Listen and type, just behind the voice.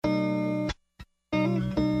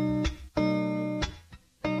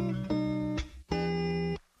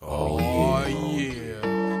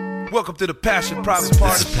Welcome to the Passion Private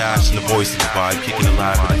Party. This is Passion, the voice of the vibe, kicking it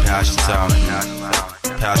live with the Passion sound.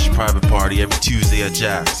 Passion Private Party every Tuesday at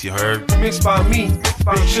Jack's, you heard? Mixed by me,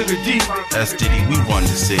 Big Sugar D. S. Diddy, we run the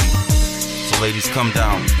city. So ladies, come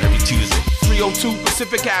down every Tuesday. 302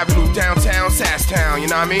 Pacific Avenue, downtown Sasstown, you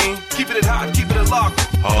know what I mean? Keeping it hot, keeping it locked.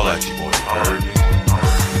 Holla at you, boy, you heard?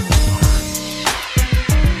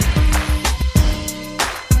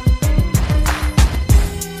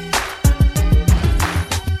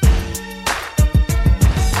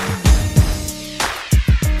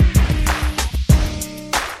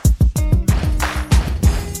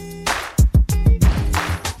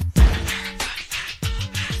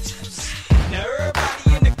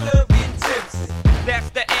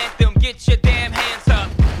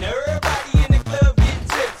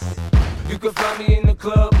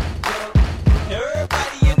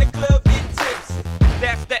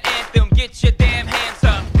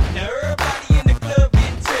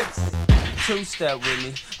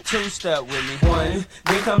 Two-step with me. One,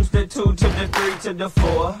 then comes the two to the three to the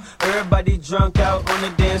four. Everybody drunk out on the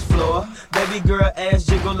dance floor. Baby girl ass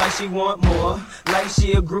jiggle like she want more. Like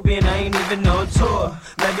she a groupie and I ain't even no tour.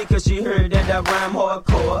 Maybe cause she heard that I rhyme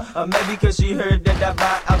hardcore. Or maybe cause she heard that I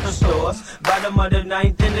buy out the stores. Bottom of the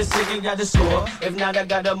ninth in the city got the score. If not I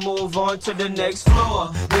gotta move on to the next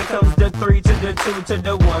floor. Then comes the three to the two to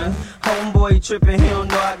the one. Homeboy tripping, he don't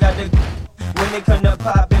know I got the... When they come to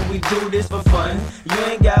poppin', we do this for fun. You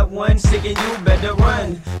ain't got one sick and you better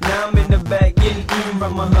run. Now I'm in the back getting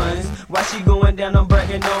from my huns. While she going down, I'm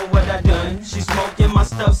bragging on what I done. She smoking my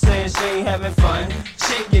stuff, saying she ain't having fun.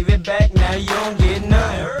 Shit, give it back, now you don't get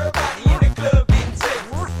none. Everybody in the club getting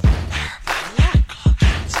tips.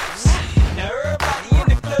 Now everybody in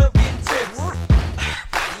the club getting tips.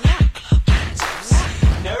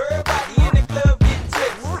 Now everybody in the club getting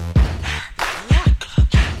tips.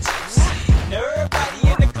 Everybody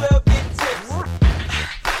in the club get tips.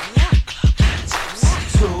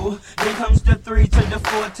 Two, then comes the three to the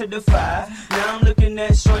four to the five. Now I'm looking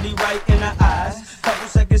at shorty right in the eyes. Couple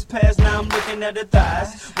seconds pass, now I'm looking at her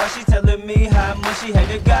thighs. While she telling me how much she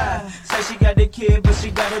hate a guy. Say she got a kid, but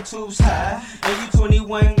she got her tubes high. And you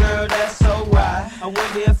 21, girl, that's so right. I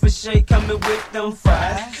wonder if a shake coming with them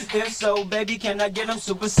fries. If so, baby, can I get them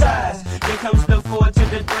supersized? Then comes the four to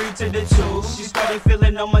the three to the two. She started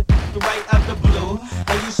feeling on my right out the blue.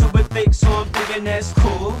 And you super thick, so I'm thinking that's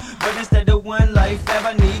cool. But instead of one life,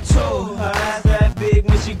 I need two. Her eyes that big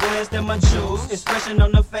when she glanced at my jewels. Expression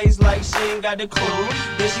on her face like she ain't got a clue.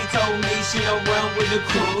 Then she told me she don't run with the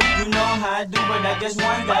crew. You know how I do, but I guess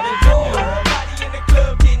one gotta do. Everybody in the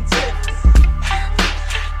club getting tips.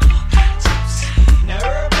 Now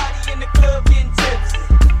everybody in the club getting tips.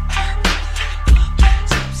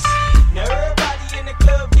 Now everybody in the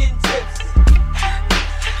club getting tips.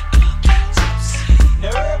 Now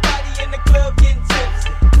everybody in the club getting tips.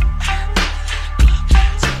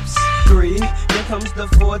 Three, then comes the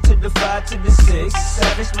four to the five to the six.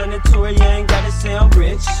 Self-explanatory, I ain't gotta sound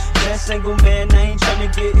rich. That single man, I ain't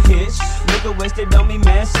tryna get hitched. Nigga wasted on me,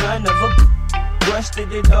 man, son of a... Brushed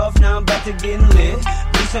it off, now I'm back to getting lit.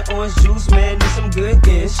 Decent orange juice, man, need some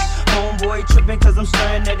good-ish. Homeboy tripping cause I'm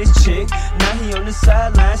staring at his chick. Now he on the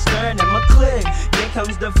sideline staring at my click. Then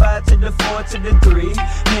comes the five to the four to the three.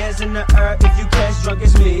 Hands in the earth if you catch drunk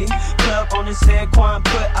as me. Club on his head, Quan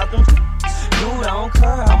put out them... Dude, I don't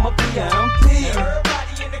care, I'm a PMP.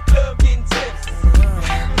 Everybody in the club getting tips.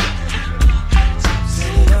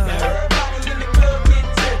 Everybody in the club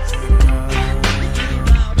getting tips.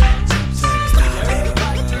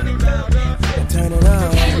 Everybody in the club getting tips. Turn it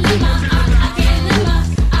up.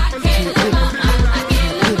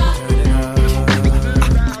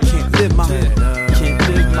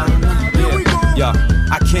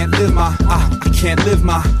 I can't live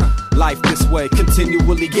my life this way,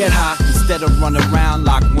 continually get high instead of run around,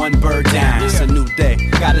 lock one bird down. It's a new day,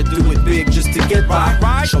 gotta do it big just to get by.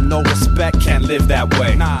 Show no respect, can't live that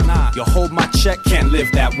way. You hold my check, can't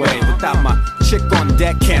live that way. Without my chick on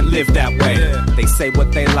deck, can't live that way. They say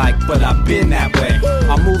what they like, but I've been that way.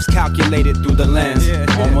 My moves calculated through the lens,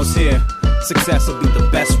 almost here. Success will be the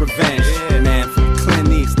best revenge. Man, from Clint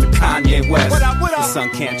East to Kanye West, the sun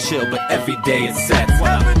can't chill, but every day it sets.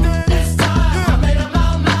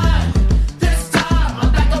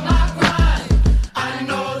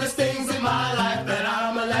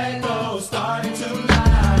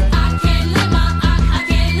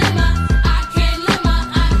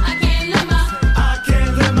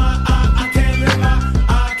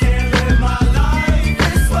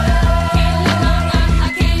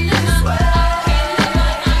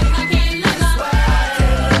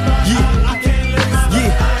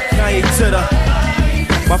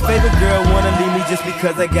 My favorite girl wanna leave me just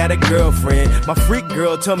because I got a girlfriend. My freak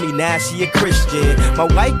girl told me now she a Christian. My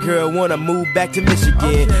white girl wanna move back to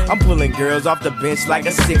Michigan. I'm pulling girls off the bench like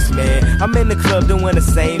a 6-man. I'm in the club doing the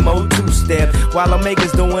same old two-step, while I'm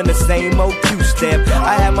makers doing the same old two-step.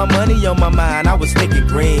 I had my money on my mind, I was thinking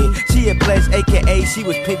green. She a pledge, aka she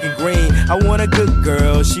was pink and green. I want a good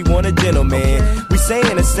girl, she want a gentleman. We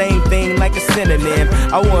saying the same thing like a synonym.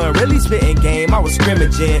 I wasn't really spitting game, I was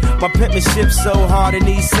scrimmaging. My penmanship so hard it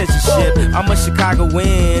needs censorship. I'm a Chicago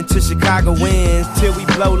win to Chicago wins till we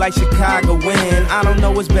blow like Chicago win. I don't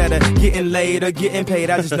know what's better, getting laid or getting paid.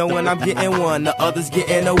 I just know when I'm getting one, the others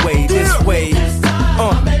getting away. This way, yeah.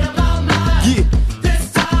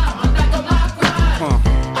 This time I'm back on my grind.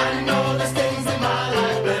 I know there's things in my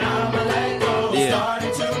life, but I'ma let go.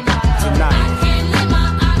 Starting tonight. I can't live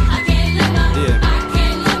my life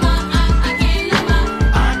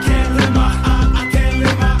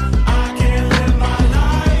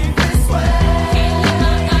this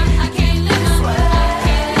way.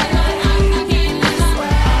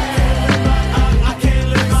 I can't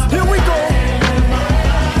live Here we go.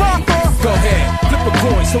 Go ahead, flip a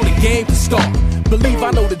coin so the game can start. Believe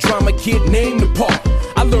I know the drama kid, name the part.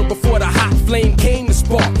 I learned before the hot flame came to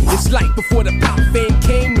spark. It's light before the pop fame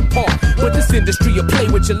came to park. But this industry will play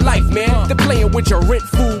with your life, man. They're playing with your rent,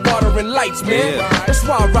 food, water, and lights, man. That's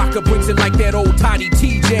why Rocker brings it like that old Toddy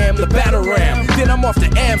T Jam, the battle ram. Then I'm off to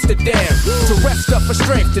Amsterdam to rest up for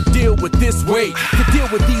strength to deal with this weight, to deal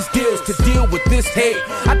with these deals, to deal with this hate.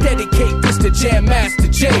 I dedicate this to Jam Master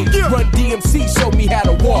J. Run DMC, show me how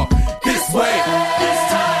to walk this way. This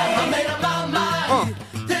time I made up my mind.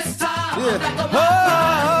 This time I'm back on my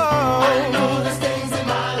grind. I know there's things in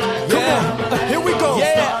my life. Come on, here we go.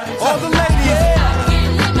 All the ladies.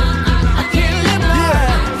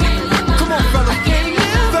 Come on, fellas.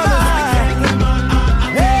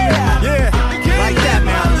 Like that,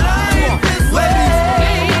 man. Come on, ladies.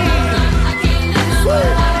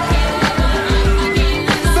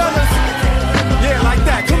 Fellas. Yeah, like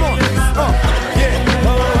that. Come on. Yeah.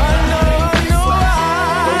 Oh, I know.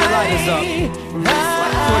 Throw the lighters up. So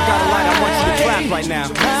I got a light. I want you to clap right now.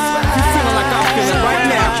 If you feeling like I'm feeling right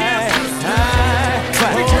now.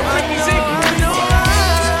 Clap.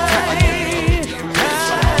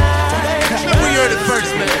 We heard it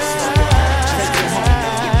first, man.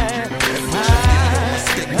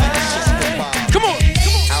 Come on.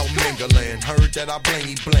 Out mingling, heard that I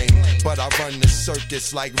blingy bling, but I run the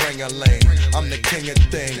circus like ring-a-ling. I'm the king of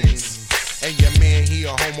things. And your man, he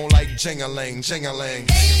a homo like jingling, jingling.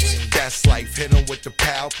 That's life, hit him with the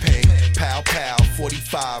pow ping. Pow pow,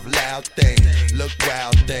 45, loud thing. Look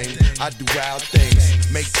wild thing, I do wild things.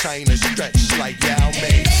 Make China stretch like Yao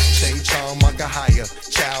Ming. Same charm, I can hire,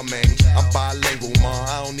 chow mein. I'm bilingual, ma,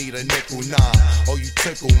 I don't need a nickel, nah. Oh, you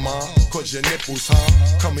tickle, ma, cause your nipples,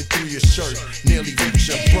 huh? Coming through your shirt, nearly reach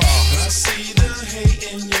your bra. I see the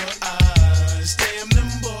hate in your eyes. Damn, them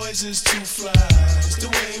boys is too fly. The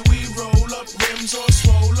way we roll up, rims all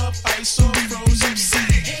swole up, ice all froze up, see.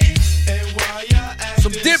 And why y'all acting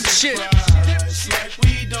Some dipshit. like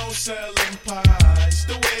we don't sell them pies.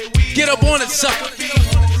 The way we Get up on it, sucker.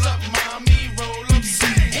 roll up, mommy, roll up, see.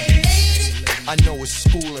 I know it's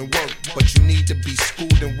school and work, but you need to be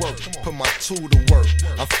schooled and work. Put my tool to work.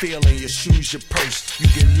 I'm feeling your shoes, your purse. You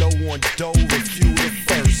get low on dough, refuel it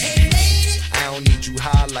first. I don't need you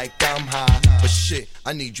high like I'm high, but shit,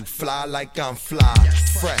 I need you fly like I'm fly.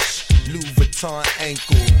 Fresh, Louis Vuitton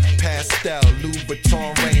ankle, pastel, Louis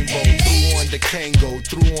Vuitton rainbow. Through on the Kango,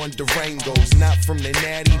 through on the Rangos. Not from the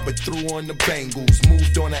Natty, but through on the Bengals.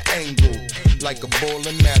 Moved on an angle, like a bull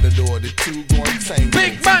and matador. The two going tango.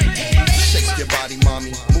 Big Mike. Shake your body,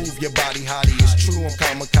 mommy. Move your body, hottie. It's true, I'm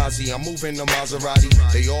kamikaze. I'm moving the Maserati.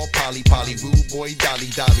 They all poly, rude boy, dolly.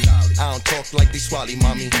 I don't talk like they swally,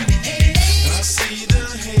 mommy. I see the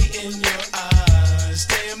hate in your eyes.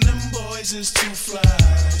 Damn, them boys is too fly.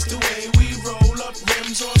 The way we roll up,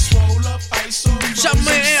 rims all swole up, ice all froze up, Shut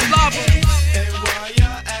my hand, lava. and why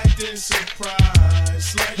y'all acting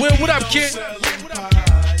surprised? Like Will, what up, kid? selling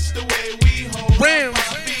pies. The way we hold Rams,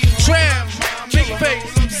 up, I be Tram, mommy, Big roll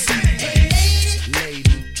Face. up, see.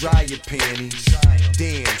 Lady, dry your panties.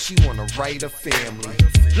 Damn, she wanna write a family.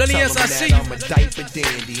 Lenny, Tell yes, 'em I that see you. I'm a diaper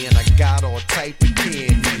dandy and I got all type of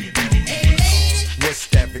candy. What's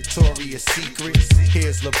that, Victoria's Secret?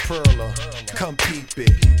 Here's La Perla, come peep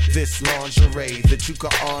it. This lingerie that you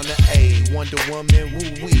can honor A. Wonder Woman,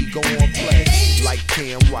 woo-wee, go on play. Like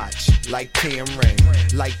Cam Watch, like Cam Ring,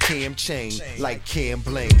 like Cam Chain, like Cam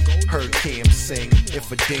Bling. Heard Cam sing, if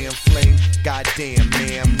a damn fling, goddamn,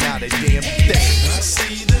 ma'am, not a damn thing. I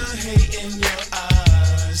see the hate in your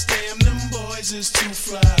eyes. Damn, them boys is too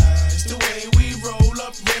fly. The way we roll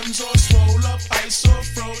up,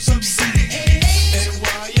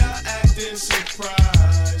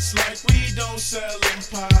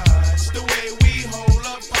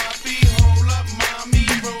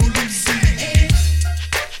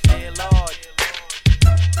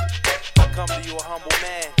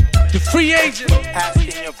 Creation.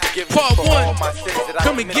 Asking your forgiveness Part for one. all my sins that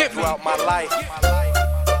Come I and committed get me. throughout my life.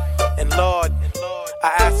 And Lord, I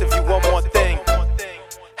ask of you one more thing.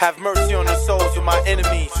 Have mercy on the souls of my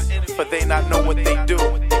enemies, for they not know what they do.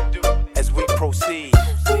 As we proceed,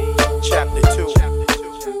 chapter 2.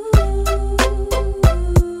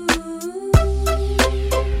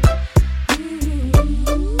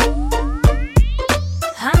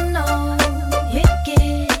 I know it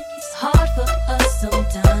gets hard for us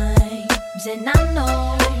sometimes, and I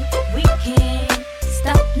know we can't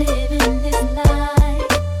stop living this life.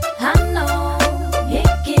 I know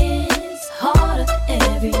it gets harder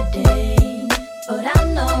every day, but I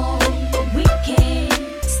know we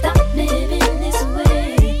can't stop living this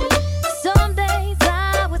way. Some days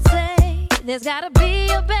I would say there's gotta be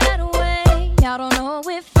a better way. I don't know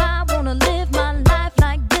if I wanna live my life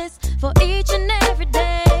like this for each and every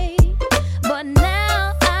day, but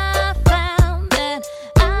now I found that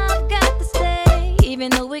I've got to stay. Even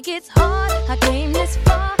though it gets hard, I came this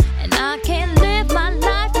far, and I can't live my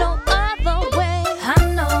life no other way. I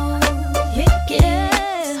know it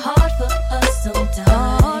gets hard for us sometimes,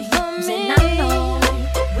 hard for me. And I know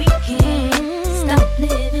we can't stop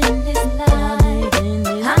living this life.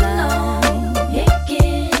 I know it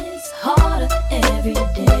gets harder every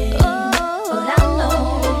day, but I know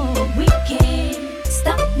we can't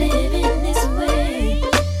stop living this way.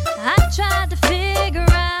 I tried to figure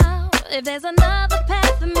out if there's another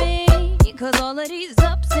path for me, 'cause all of these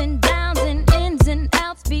ups and downs and ins and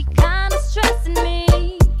outs be kinda stressing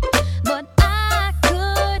me. But I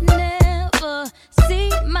could never see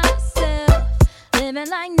myself living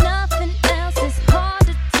like nothing else. It's hard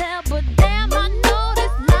to tell, but damn, I know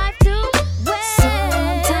this life too well.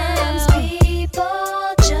 Sometimes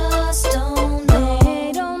people just don't know.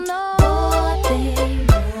 They don't know what they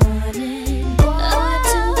want and what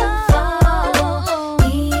to follow,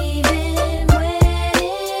 even when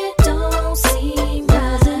it don't seem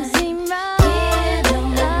right. Can't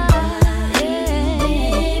nobody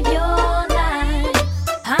live your life.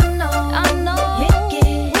 I know it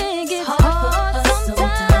gets hard for us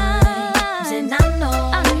sometimes, and I know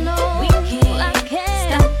we can't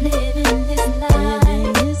stop living this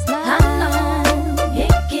life. I know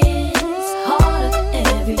it gets harder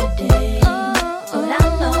every day, but I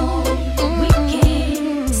know we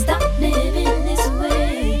can't stop living this way.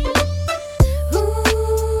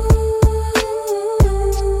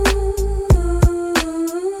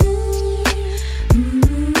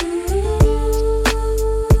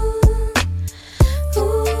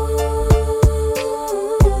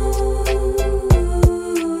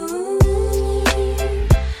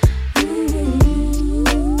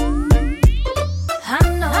 I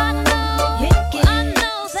know it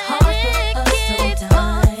gets hard for us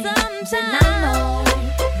sometimes, and I know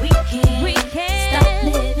we can't stop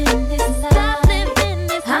living this life.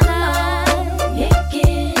 I know it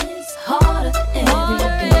gets harder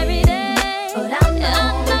every day, but I know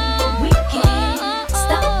we can't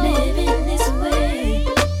stop living this way.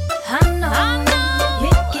 I know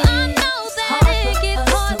it gets hard for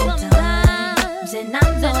us sometimes, and I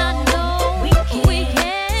know we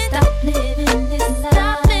can't stop living this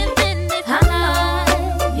life. I know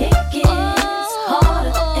it gets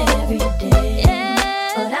harder every day,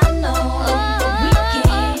 but I know we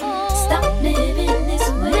can't stop living this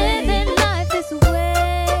way. Living life this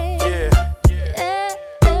way. Yeah,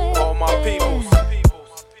 all my peoples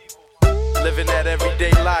living that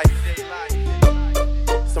everyday life.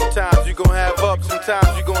 Sometimes you gon' have ups,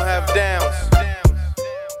 sometimes you gon' have downs.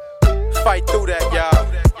 Fight through that, y'all.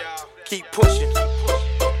 Keep pushing.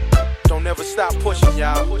 Don't ever stop pushing,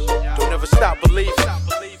 y'all. Don't ever stop believing.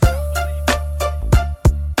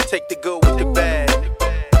 Take the good with the bad.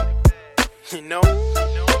 You know,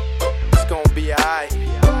 it's gonna be alright.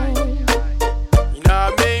 You know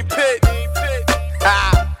what I mean, Pit?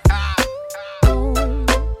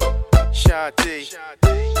 Shanti,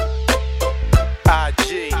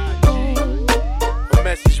 IG. A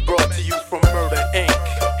message brought to you from Murder Inc.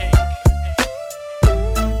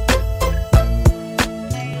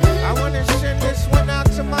 I wanna send this one out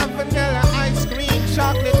to my vanilla ice cream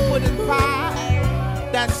chocolate pudding pie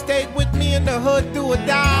that stayed with me in the hood through or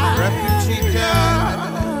die. Refugee girl.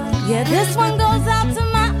 Yeah, this one goes out to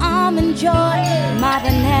my almond joy, my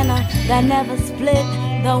banana that never split,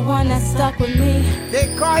 the one that stuck with me. They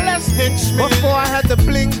call us henchmen. Before I had the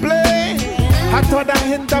bling bling, I thought I'd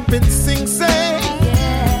end up in Sing Sing.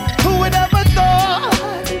 Who would ever thought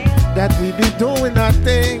that we'd be doing our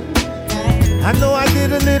thing? I know I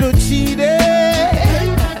did a little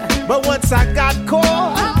cheating, but once I got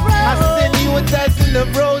caught, I sent you a dozen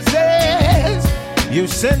of roses. You You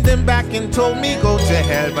sent him back and told me go to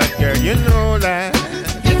hell, but girl, you know that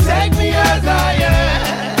you take me as I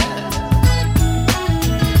am,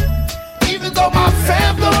 even though my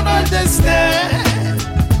fam don't understand.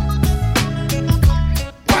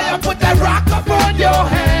 Why I put that rock up on your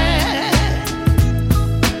hand?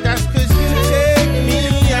 That's 'cause you take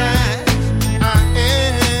me as I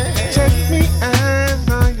am. Take me as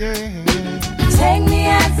I am. Take me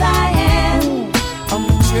as I am.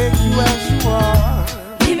 I'ma take you as you are.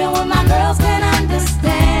 Even when my girls can't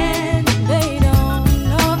understand, they don't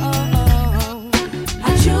know. I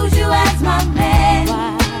choose you as my man.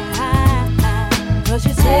 Why? 'Cause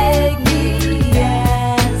you take me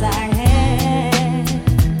as I am.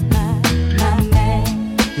 My man.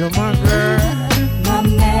 You're my girl. My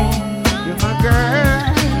man. You're my girl.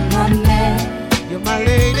 My man. You're my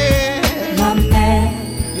lady. My man.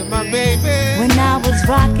 You're my baby. When I was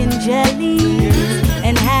rocking jelly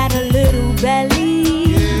and had a little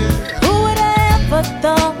belly, who would have ever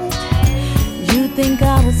thought you think I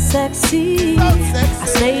was sexy? I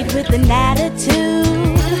stayed with an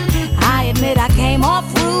attitude. I admit I came off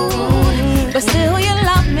rude, but still you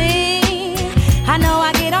love me. I know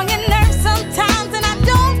I get on your nerves sometimes and I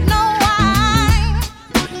don't know why.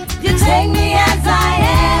 You take me as I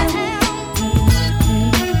am.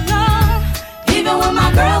 Even when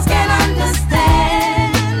my girls can't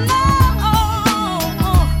understand,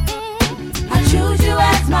 I choose you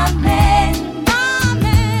as my man.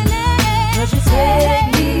 'Cause you take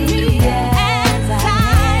me as I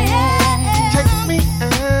am. Take me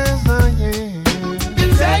as I am. You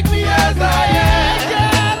take me as I am.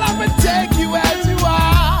 Girl, I'ma take you as you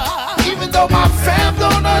are. Even though my fam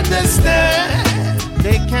don't understand.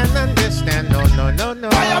 They can't understand, no, no, no, no.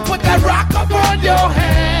 Why I put that rock up on your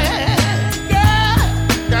hand?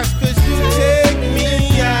 That's 'cause you take me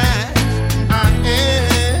as I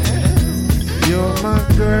am. You're my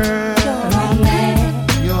girl. You're my man.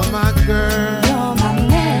 You're my girl. You're my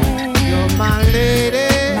man. You're my lady.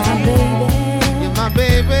 My baby. You're my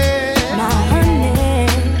baby. My honey.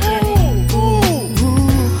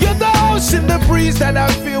 You're the ocean, the breeze that I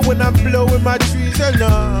feel when I'm blowing my trees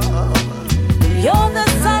along. You're the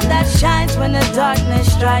sun that shines when the darkness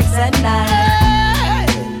strikes at night.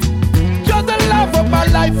 You're the love of my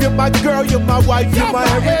life. You're my girl. You're my wife. You're my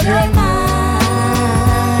everything. You're mine,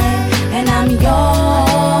 and I'm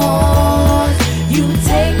yours. You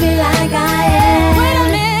take me like I am. Wait a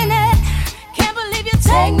minute, can't believe you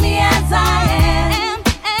take me as I am.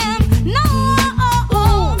 No,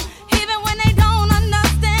 even when they don't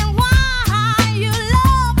understand why you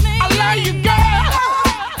love me. I love you, girl.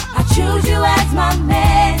 I choose you as my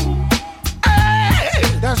man.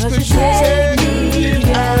 That's 'cause Cause you you take take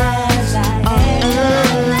me as I am.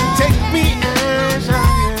 Take me as I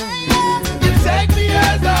am. You take me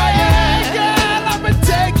as I am. Girl, I'ma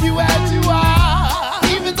take you as you are.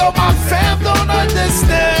 Even though my fam don't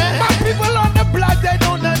understand. My people on the block, they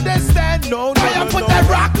don't understand. No, no, Why I put that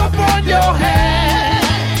rock up on your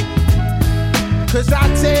hand? 'Cause I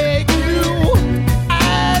take you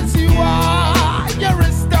as you are. You're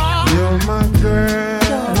a star. You're my girl.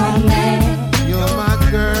 You're my man. You're my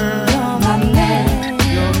girl. You're my man.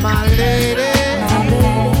 You're my lady. My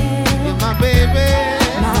baby. You're my baby.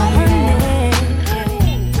 My honey.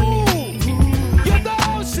 You're the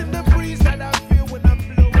ocean, the breeze that I feel when I'm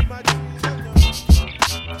blowing my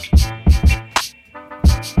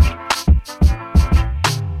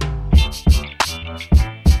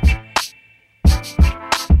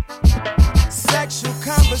Sexual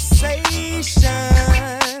conversation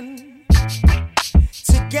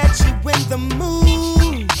to get you in the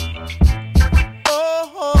mood.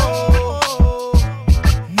 Oh,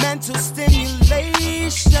 mental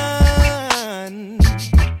stimulation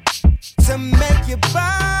to make your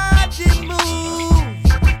body move,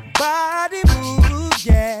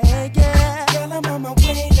 yeah, yeah. Girl, I'm on my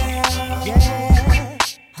way now, yeah.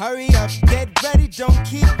 Hurry up, get ready, don't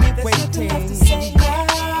keep me waiting.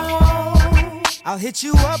 I'll hit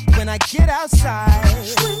you up when I get outside.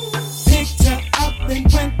 Picked her up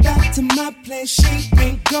and went back to my place. She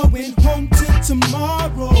ain't going home till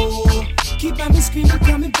tomorrow. Keep on me screaming,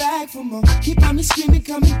 coming back for more. Keep on me screaming,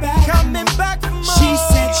 coming back for more. She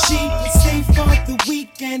said she would stay for the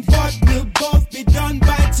weekend, but we'll both be done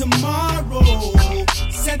by tomorrow.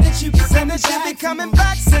 Said that she'd be coming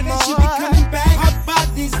back. Said that she'd be coming back. Her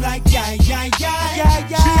body's like yeah, yeah, yeah, yeah,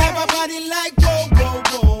 yeah. She have a body like whoa, whoa,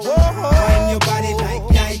 whoa. Wind your body like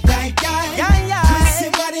yeah, yeah, yeah, yeah, yeah. Twist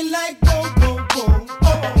your body like whoa, whoa, whoa.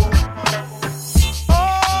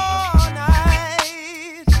 All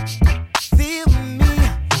night, feel me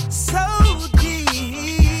so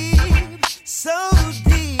deep, so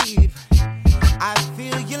deep. I feel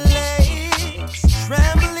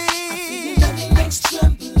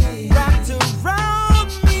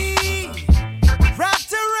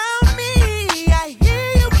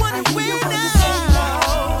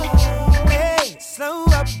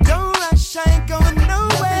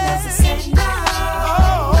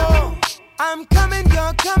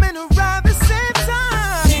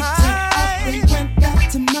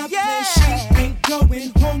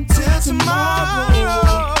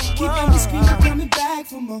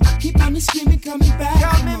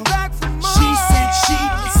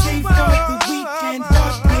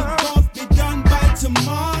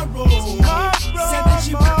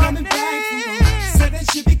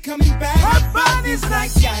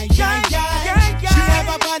like yeah, yeah, yeah. She have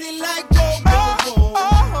a body like whoa, whoa,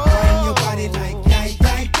 whoa. Wind your body like yeah,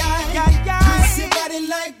 yeah, yeah. Twist your body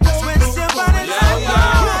like whoa,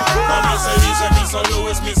 Me say so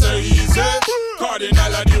Louis, me say easy.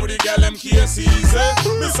 Cardinal, I do the girl, them case easy.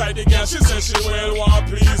 Beside the girl, she says she will want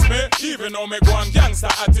please me. Even though me go on gangster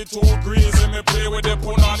attitude greasy. Me play with the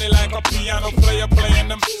punani like a piano player playing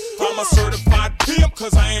them. I'm a certified pimp,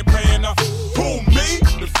 cause I ain't paying her. Who, me?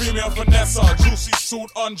 The female Vanessa, juicy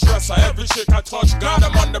suit undresser. Every chick I touch, got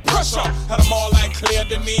them under pressure. Had them all like Claire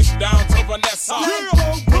Denise down to Vanessa.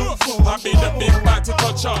 I be the big back to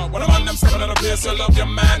touch her. When I'm on them stepping in the place, you love your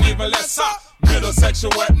man even lesser. Middle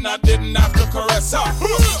section wet and I didn't have to caress her.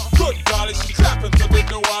 Good golly, she clapping to the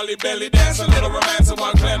Diwali belly dance. A little romance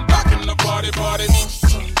while Glenn back in the party.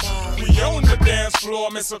 We own the dance floor,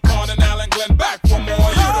 Mr. Cardinal and Glenn back for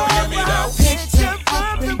more. You don't hear me now. Picked her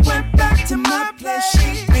up and went back to my place.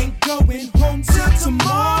 She ain't going home till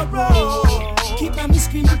tomorrow. Keep on me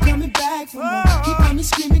screaming, coming back for more. Keep on me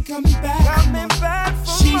screaming, coming back for more.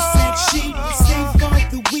 She said she would stay for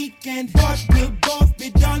the weekend, but we'll both be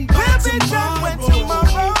done by tomorrow.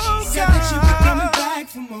 Said that she'll be coming back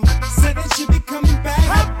for more. Said that she'll be coming back.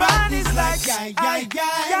 Her body's like yeah.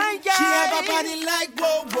 She have a body like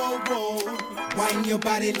whoa, whoa, whoa. Wind your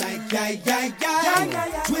body like yeah.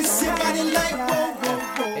 Twist your body like whoa, whoa,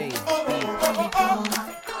 whoa. Oh.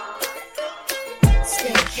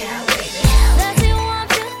 Stay Cali. Does he want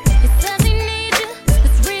you? Does he need you?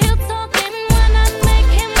 It's real talking when I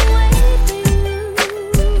make him wait for you.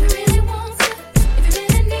 If he really wants you, if he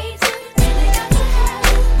really needs you, really got to have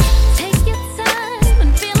you. Take your time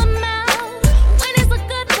and feel him out. When he's a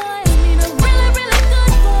good boy, I mean a really, really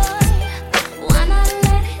good boy. Why not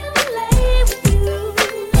let him lay with you?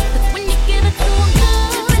 'Cause when you give it to him good,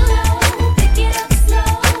 dip it low, pick it up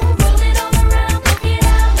slow, roll it all around, poke it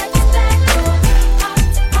out like it's back door.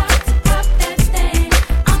 Pop that thing.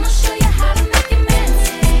 I'ma show you how to make it man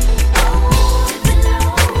sing. Oh, dip it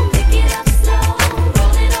low, pick it up slow,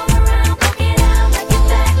 roll it all around, poke it out like it's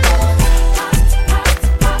back door.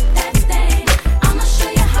 Pop that thing. I'ma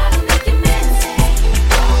show you how to make it man sing.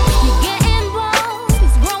 You're getting bold,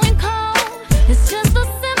 it's growing cold. It's just the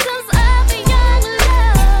symptoms of a young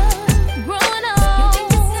love growing old. You think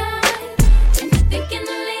it's time, and you're thinking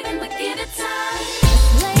of leaving, but give it time. It's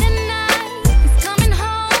late at night, he's coming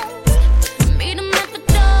home. Meet him at the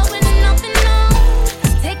door with nothing on.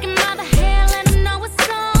 Take him by the hair, let him know it's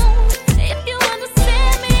on. If you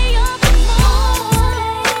understand me, you'll be more.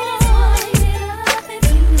 Wind it up if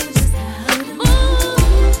you knew just how to move.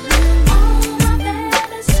 All my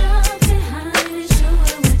fellas jump behind and show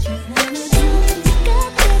her what you wanna do. You got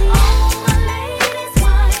ready. All my ladies,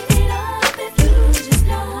 wind it up if you just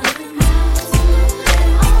know how to move.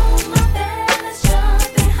 All my fellas jump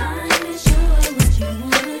behind and show her what you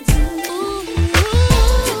wanna do.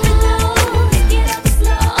 Dip it low, pick it up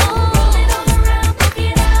slow, roll it all around, poke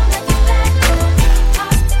it out like it's back door.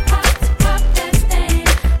 Pop that thing.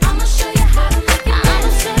 I'ma show you how to make it. I'ma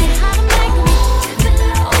show you how to make it. Dip it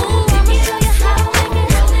low, I'ma show you how to make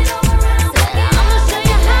it. Roll it all around, I'ma show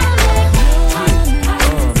you how to make it.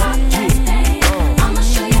 Pop that thing. I'ma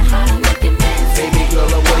show you how to make it man sing. Baby girl,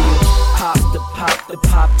 the way you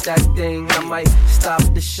pop that thing. I might stop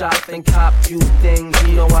the shop and cop you things.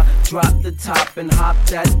 You know I drop the top and hop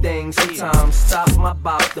that thing. Sometimes stop my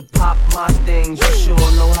bop to pop my things. You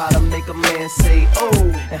sure know how to make a man say oh,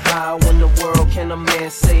 and how in the world can a man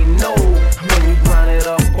say no? When we grind it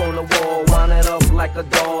up on the wall, wind it up like a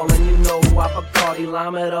doll, and you know I Bacardi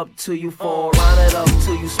lime it up till you fall, line it up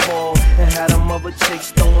till you small, and had them other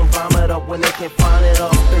chicks throwing vomit up when they can't find it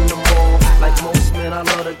up in the mall. Like most men, I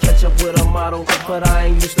love to catch up with a model, but I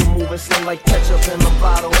ain't used to moving slow like ketchup in a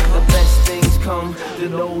bottle. The best things come to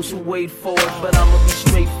those who wait for it, but I'ma be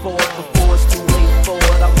straightforward before it's too late for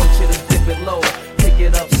it. I want you to dip it low, pick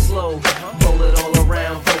it up slow, roll it all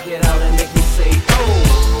around, poke it out and make me say oh.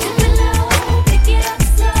 Dip it low, pick it up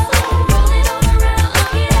slow, roll it all around,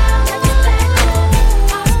 poke it out like it's back door.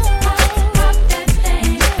 Pop that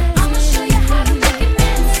thing. I'ma show you how to make it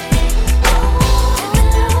man sing. Oh, dip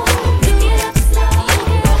it low, pick it up slow,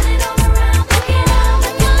 roll it all around, poke it out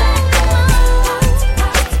like it's back door.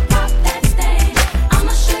 Pop that thing.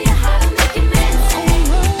 I'ma show you how to make it man sing.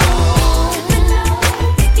 Oh, dip it low,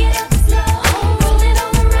 pick it up slow, roll it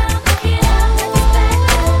all around, poke it out like it's back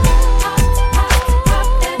door. Pop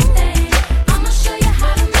that thing. I'ma show you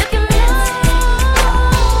how to make it man sing. Oh,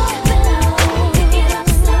 dip it low, pick it up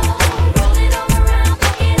slow, roll it all around,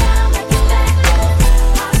 poke it out like it's back door.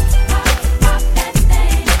 Pop that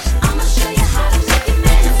thing. I'ma show you how to make it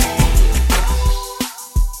man sing.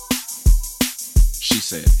 She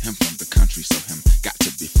said, him from the country, so him got to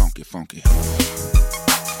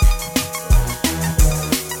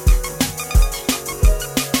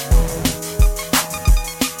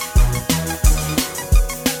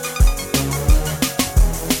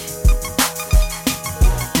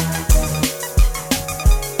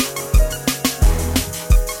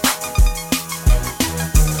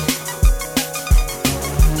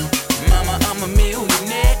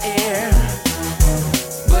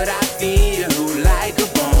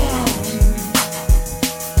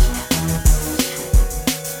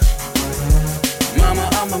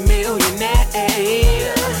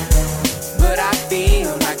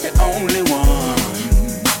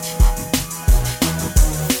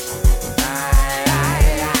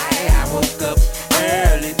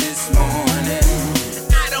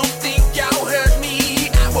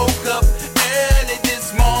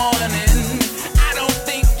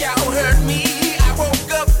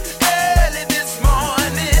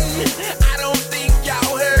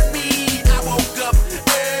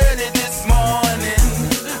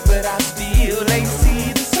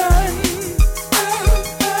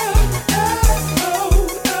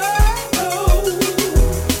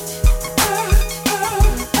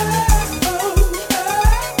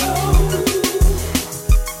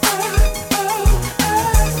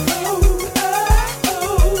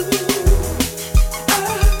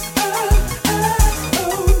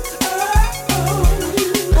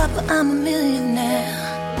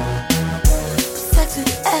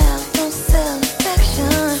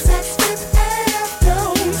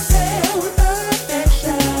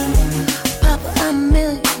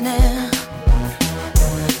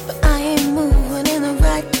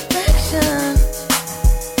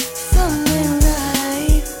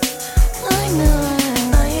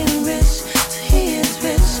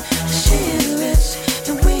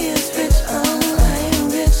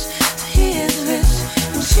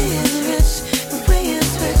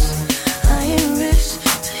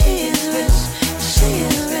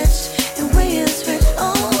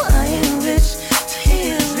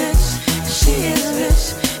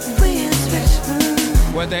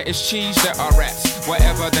there is cheese, there are rats.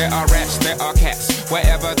 Wherever there are rats, there are cats.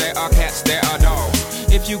 Wherever there are cats, there are dogs.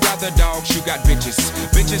 If you got the dogs, you got bitches.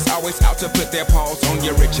 Bitches always out to put their paws on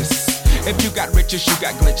your riches. If you got riches, you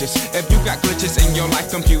got glitches. If you got glitches in your life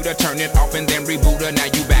computer, turn it off and then reboot her. Now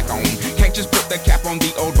you back on. Can't just put the cap on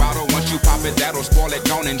the old bottle. Once you pop it, that'll spoil it.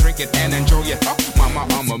 Gone and drink it and enjoy it. Oh, mama,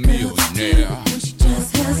 I'm a millionaire. She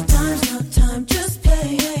just has time, no time, just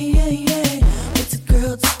play. What's a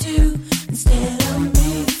girl to do instead of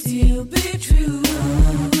me? To be true.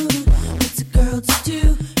 What's a girl to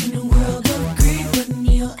do in a world of greed? But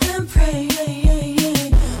kneel and pray.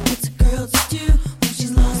 What's a girl to do when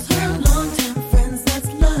she's lost her long-time friends? That's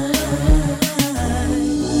life.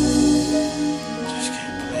 Just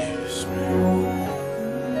can't believe this, man.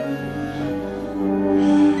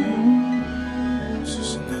 It's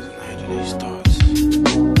just another night of these thoughts.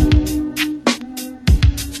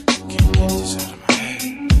 Can't get this out of my head.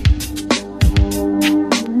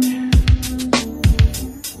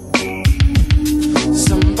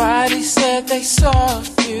 Somebody said they saw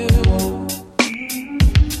you.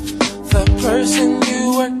 The person you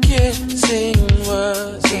were kissing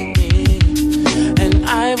wasn't me, and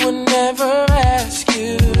I would never ask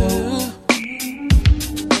you.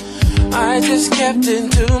 I just kept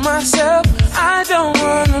it to myself. I don't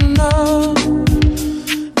wanna know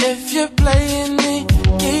if you're playing me.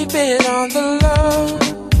 Keep it on the low,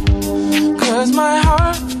 'cause my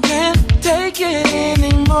heart can't take it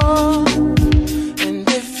anymore. And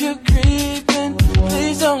if you're creeping,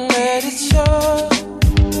 please don't let it show.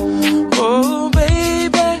 Oh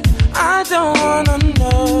baby, I don't wanna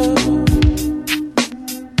know.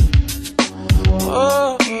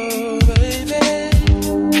 Oh baby,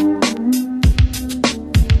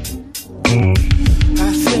 I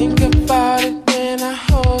think about it when I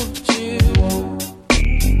hold you.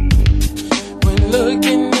 When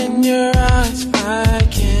looking in your eyes, I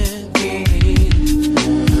can't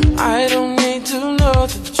believe I don't need to know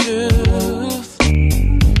the truth.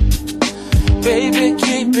 Baby,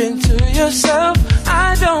 keep it to yourself.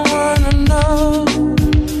 I don't wanna know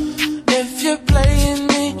if you're playing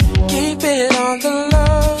me. Keep it on the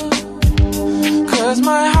low, 'cause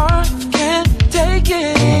my heart can't take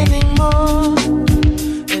it anymore.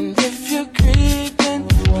 And if you're creeping,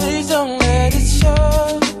 please don't let it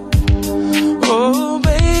show. Oh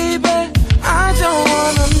baby, I don't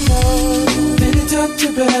wanna know. Baby, touch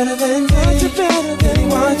you better than me. Baby,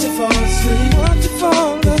 want you fall asleep. Want you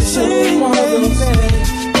fall asleep, baby.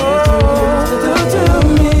 Oh, do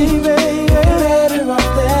me, baby. Better off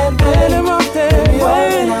that way.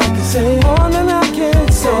 All I can say, all that I can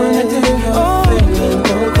say.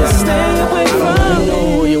 Just stay away from me. I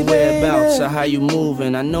know your whereabouts or how you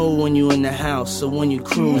moving. I know when you in the house or when you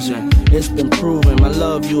cruising. It's been proven my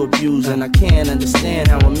love you abusing. I can't understand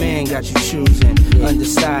how a man got you choosing.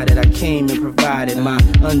 Undecided, I came and provided my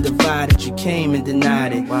undivided. You came and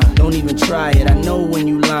denied it. Don't even try it. I know when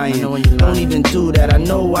you lying. Don't even do that. I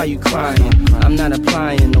know why you crying. I'm not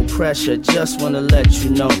applying no pressure. Just wanna let you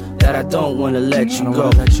know that I don't wanna let you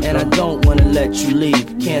go, and I don't wanna let you leave.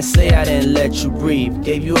 Can't say I didn't let you breathe.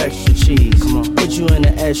 Gave you extra cheese. Put you in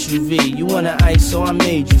the SUV. You wanna ice, so I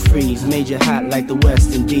made you freeze. Made you hot like the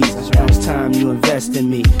West Indies. Now it's time you invest in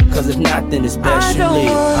me. 'Cause if not, then it's best you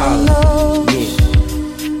leave.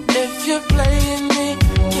 If you're playing me,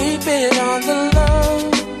 keep it on the low,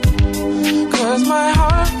 'cause my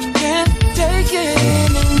heart can't take it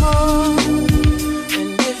anymore.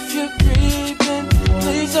 And if you're creeping,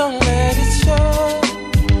 please don't let it show.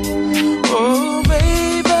 Oh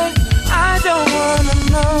baby, I don't wanna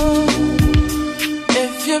know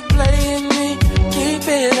if you're playing me. Keep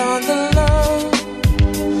it on the low,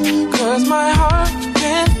 'cause my heart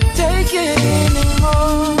can't take it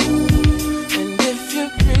anymore. And if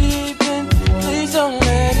you're creeping, please don't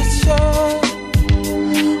let it show.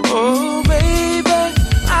 Oh baby,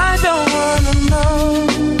 I don't wanna know.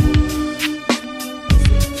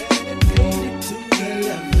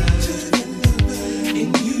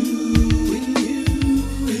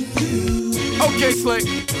 Okay, Slick.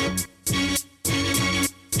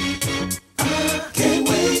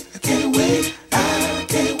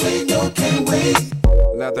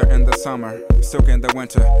 Leather in the summer, silk in the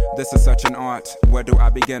winter. This is such an art. Where do I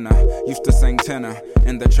begin? Used to sing tenor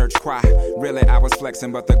in the church choir. Really, I was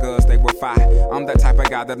flexing, but the girls, they were fine. I'm that type of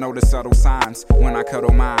guy that notice subtle signs when I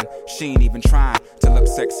cuddle mine. She ain't even trying to look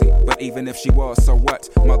sexy, but even if she was, so what?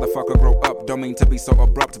 Motherfucker, grow up. Don't mean to be so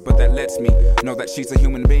abrupt, but that lets me know that she's a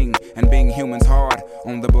human being, and being human's hard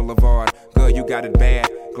on the boulevard. Girl, you got it bad.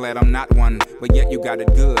 Glad I'm not one, but yet you got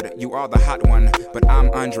it good. You are the hot one, but I'm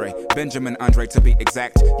Andre, Benjamin Andre to be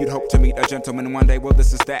exact. You'd hope to meet a gentleman one day, well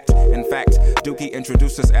this is that. In fact, Dookie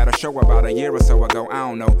introduced us at a show about a year or so ago, I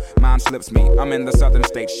don't know, mine slips me. I'm in the southern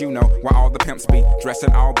states, you know, where all the pimps be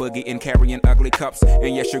dressing all boogie and carrying ugly cups.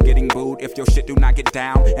 And yes, you're getting booed if your shit do not get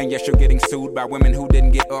down. And yes, you're getting sued by women who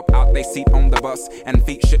didn't get up out they seat on the bus. And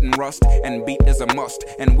feet shouldn't rust, and beat is a must.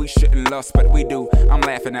 And we shouldn't lust, but we do. I'm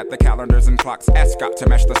laughing at the calendars and clocks. Ask Scott to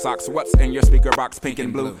match the socks. What's in your speaker box, pink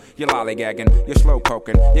and blue? You're lollygagging, you're slow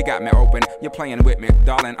poking, you got me open, you're playing with me,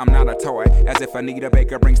 darling, I'm not a toy. As if Anita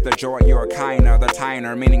Baker brings the joy, you're a kinder, the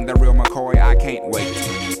tiner, meaning the real McCoy, I can't wait.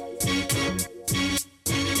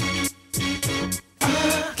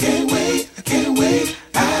 I can't wait, I can't wait,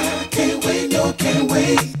 I can't wait, no, can't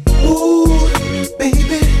wait. Ooh,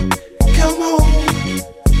 baby, come home,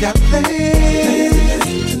 got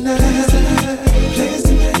plans tonight, plans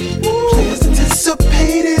tonight, plans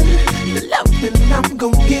anticipating the loving I'm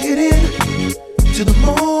gon' get in to the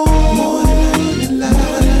morning light.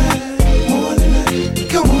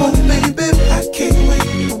 Come on, baby, I can't wait.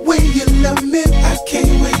 The way you love me, I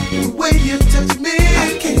can't wait. The way you touch me,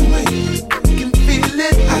 I can't wait. I can feel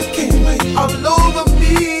it, I can't wait. All over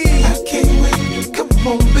me, I can't wait. Come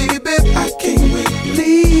on, baby, I can't wait.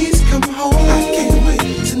 Please come home, I can't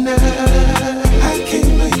wait tonight. I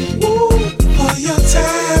can't wait. Ooh, for your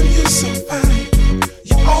time, you're so fine.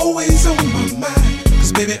 You're always on my mind.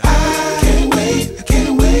 'Cause baby, I can't wait, I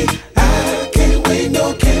can't wait, I can't wait,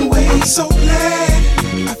 no, can't wait. I'm so glad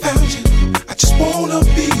I found you. I just wanna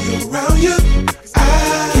be around you.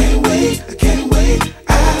 I can't wait, I can't wait,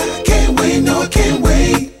 I can't wait, no, I can't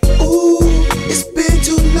wait. Ooh, it's been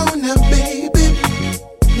too long now, baby.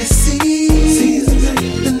 Let's seize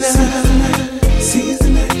the night, seize the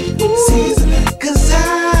night, seize the night. 'Cause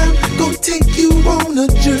I'm gonna take you on a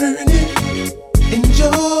journey. Enjoy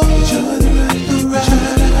the ride,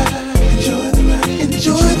 enjoy the ride,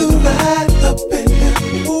 enjoy the ride up and down.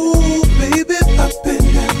 Ooh, baby, up and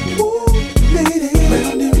down. Ooh, lady,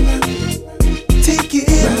 round and round, take it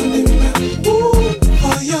round and round. Ooh,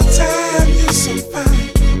 for your time, you're so fine.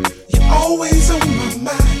 You're always on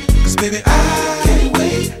my mind. 'Cause baby, I can't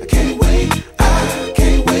wait, I can't wait, I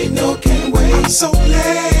can't wait, no, can't wait. I'm so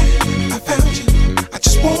glad I found you. I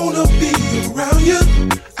just wanna be around you.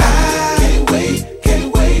 I can't wait,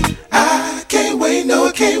 can't wait, I can't wait, no,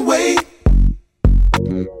 I can't wait.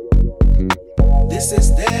 This is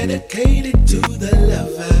dedicated to the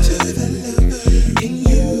lover, in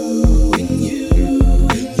you, in you,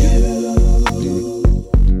 in you.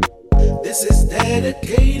 This is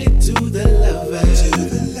dedicated to the lover,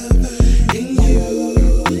 in you,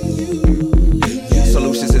 in you, in you.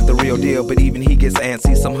 Solutions is the real deal, but even he gets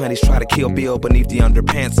antsy. Some honeys try to kill Bill beneath the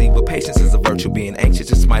underpantsy, but patience is a virtue. Being anxious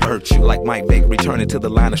just might hurt you. Like Mike Vick returning to the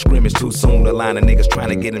line of scrimmage too soon. The line of niggas trying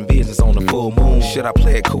to get in visions on the full moon. Should I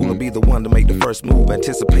play it cool or be the one to make the first move?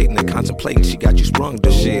 Anticipating and contemplating, she got you sprung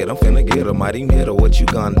to shit. I'm finna get her, mighty middle. What you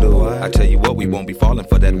gonna do? I tell you what, we won't be falling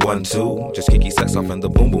for that 1-2. Just kinky sex off in the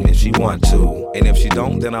boom boom if she want to. And if she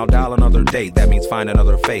don't, then I'll dial another date. That means find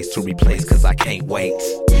another face to replace, 'cause I can't wait.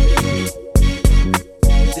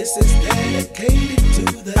 This is dedicated to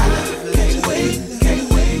the lover. Can't wait, can't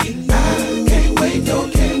wait, I can't wait, no,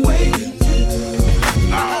 can't wait.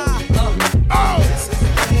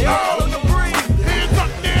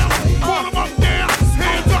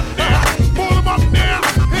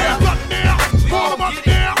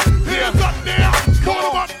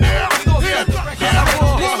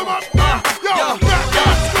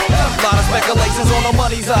 Speculations on the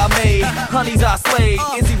monies I made, honeys I slayed.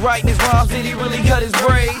 Is he writing his rhymes? Did he really cut his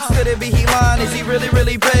braids? Could it be he lying? Is he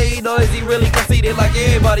really paid? Or is he really conceited like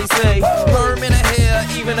everybody say? Perm in her hair,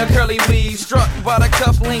 even a curly weave. Struck by the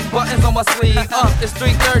cufflink buttons on my sleeve. It's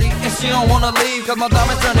 3:30 and she don't wanna leave, 'cause my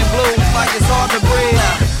diamond turning blue like it's hard to breathe.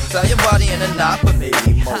 Tell your body in a knot for me.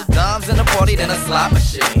 More dimes in the party than a slot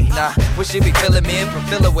machine. Nah, wish she be filling me in from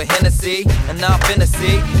filling with Hennessy. And now I'm finna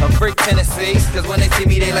see a freak Tennessee. 'Cause when they see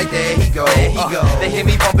me, they like, there he go. They hear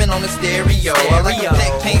me bumping on the stereo. I like a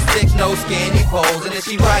thick, can't stick, no skinny pose. And if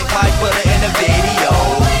she right, might put her in a video.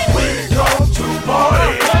 We come to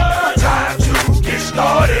party, time to get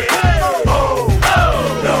started. Oh,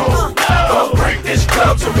 no, don't break this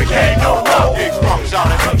club so we can't no more. Big rocks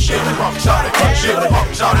on it, shit, rocks on it, shit,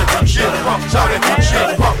 rocks on it, shit, rocks on it,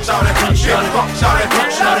 shit, rocks on it, shit, rocks on it,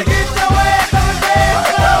 shit. Get your ass on the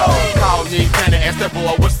dance. Call me, Kenny, ask that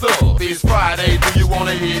boy what's up. It's Friday, do you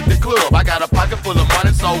wanna hit the club? I got a pocket full of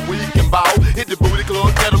money so we can ball. Hit the booty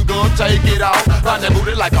club, get them good, take it off. Run that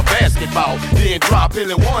booty like a basketball. Then drop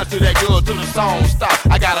pilling one to that girl till the song stop.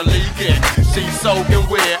 I got a leak in, she's soaking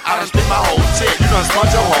wet. I done spent my whole check, you done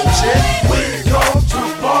spent your whole check. We come to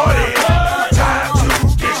party, time to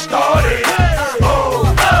get started. Oh,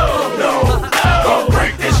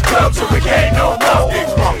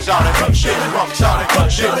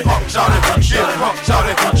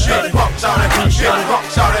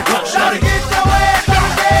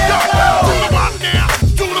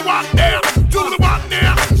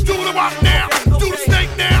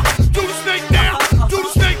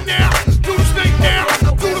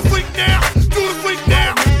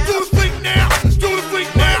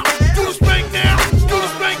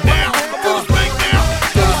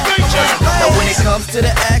 to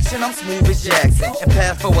the action, I'm smooth as Jackson. And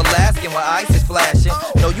pass for Alaskan while ice is flashing.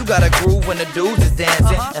 Know you got a groove when the dudes is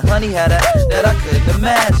dancing. And honey had a that I couldn't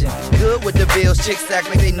imagine. Good with the bills, chicks act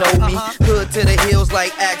like they know me. Hood to the hills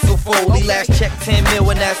like Axel Foley. Last check 10 mil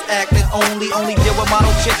and that's acting only. Only deal with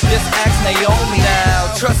model chicks, just ask Naomi.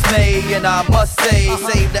 Now trust me and I must say,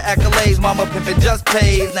 save the accolades, mama pimpin' just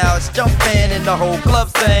pays. Now it's jumpin' and the whole club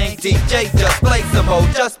saying, DJ just play some more,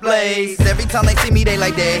 just blaze. Every time they see me they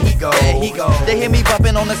like there he go, there he go. They hear me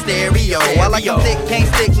bumpin' on the stereo. I like them thick, can't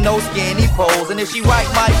stick, no skinny poles. And if she right,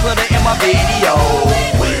 might put her in my video.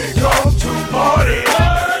 We come to party,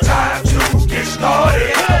 time to get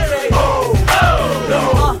started. Oh,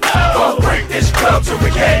 no, don't break this club till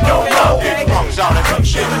we can't no more. Punks out and punk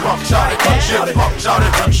shit, punks out and punk shit, punks out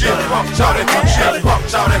and punk shit, punks out and punk shit,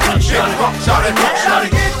 punks out and punk shit, punks out and punk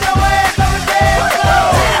shit. Get your ass on the dance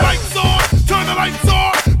floor. Turn the lights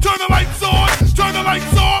on, turn the lights on, turn the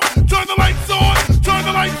lights on, turn the lights on, turn the lights on, turn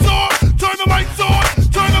the lights on, turn the lights on,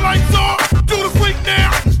 turn the lights on. Do the freak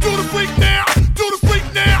now, do the freak now, do the freak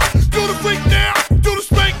now, do the freak now, do the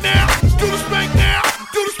spank now, do the spank now,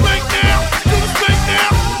 do the spank now, do the spank now.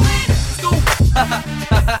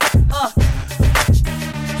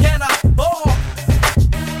 Can I ball?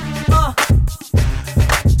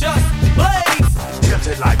 Just blaze.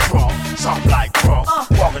 Tilted like prom, soft like prom.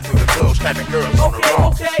 Walking through the club, slapping girls on the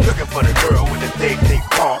wrong. Looking for the girl with the thick, thick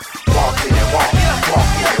pump. Walk in and walk, walk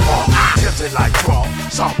in and walk. Tilted like prom,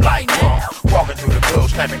 soft like prom. Walking through the club,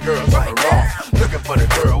 slapping girls on the wrong. Looking for the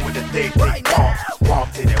girl with the thick, thick pump.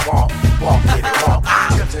 Walk in and walk, walk in and walk.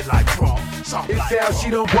 Tilted like prom. It's how she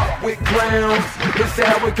don't walk with clowns. It's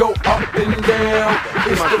how it go up and down.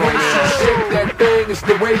 It's the way she shake that thing. It's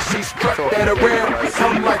the way she strut that around.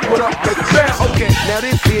 I'm like, what up, let's bounce. Okay, now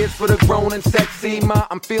this here's for the grown and sexy.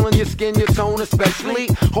 I'm feeling your skin, your tone especially.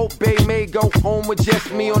 Hope Bay may go home with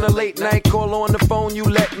just me on a late night call on the phone. You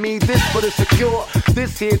let me. This for the secure.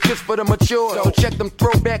 This here's just for the mature. So check them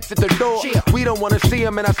throwbacks at the door. We don't wanna see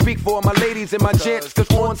them, and I speak for my ladies and my gents.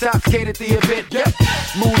 Cause on top's catered the event. Yep,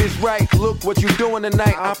 mood is right. Look what you doing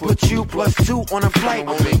tonight. I'll put you +2 on a flight.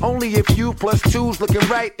 Only if you +2's looking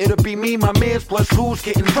right. It'll be me, my mans, plus who's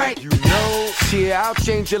getting right. You know, yeah, I'll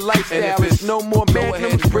change your lifestyle. It's no more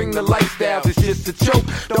magnums, bring the lifestyles. It's just a joke.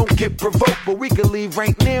 Don't get provoked, but we can leave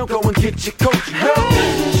right now. Go and get your coat. You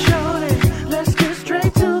know, let's get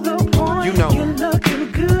straight to the point. You know, you're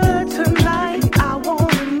looking good tonight. I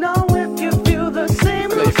wanna know if you feel the same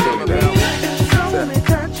way. It's only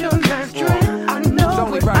that your last drink. I know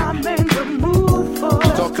what I'm in the mood for.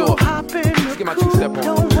 Talk to her. Let's get my two-step on.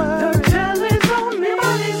 Don't worry, the telly's on me. Your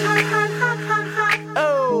body's hot, hot, hot, hot, hot.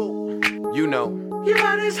 Oh, you know. Your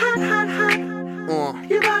body's hot, hot, hot.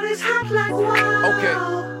 Your body's hot like wow. Okay.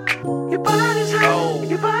 Your body's hot.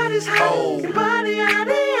 Your body's hot. Your body,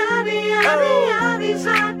 yaddy, yaddy, yaddy, yaddy's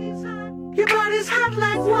hot. Your body's hot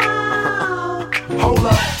like wow. Hold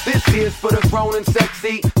up, this here's for the grown and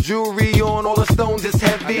sexy. Jewelry on, all the stones is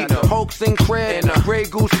heavy. Hoax and cred, Grey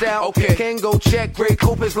Goose out. Okay. Can go check, Grey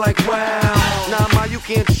Coupe is like wow. Nah, ma, you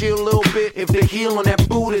can't chill a little bit if the heel on that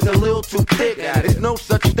boot is a little too thick. There's no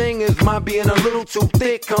such thing as my being a little too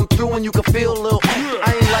thick. Come through and you can feel a little.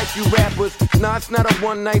 I ain't like you rappers. Nah, it's not a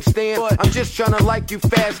one night stand. I'm just trying to like you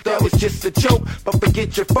fast. That was just a joke. But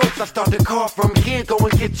forget your folks. I start the car from here. Go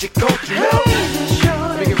and get your coat. You know?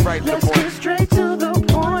 Let me get right to the point. Let's get straight to the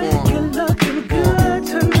point. You're looking good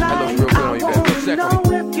tonight. I wanna know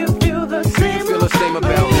if you feel the same. Feel the same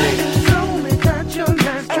about me. It's only that your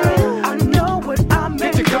last drink. I know what I'm in.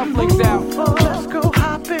 Get your cufflinks out. Let's go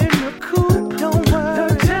hop in the coupe. Don't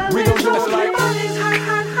worry. We gon' do this like. Your body's hot,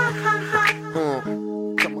 hot, hot, hot, hot.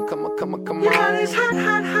 Come on. Your body's hot,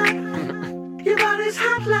 hot, hot. Your body's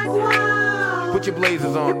hot like wow. Put your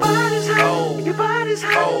blazers on. Your body's hot. Your body's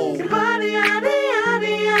hot. Your body, yaddy,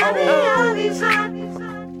 yaddy, yaddy, yaddy's hot.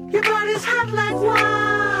 Your body's hot like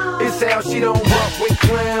wow. It's how she don't walk with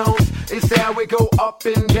clowns. It's how it go up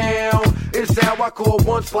and down. It's how I call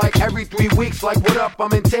once like every 3 weeks. Like, what up,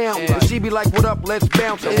 I'm in town. And she be like, what up, let's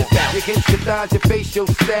bounce. It's your hips, your thighs, your face, your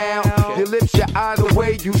style. Your lips, your eyes, the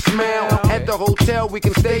way you smile. At the hotel, we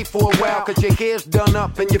can stay for a while. Cause your hair's done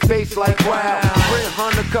up and your face like wow. Bring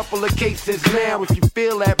on a couple of cases now. If you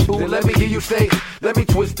feel that, boo, let me hear you say, let me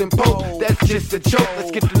twist and pull. That's just a joke.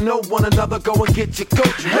 Let's get to know one another. Go and get your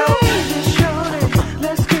coat. You know?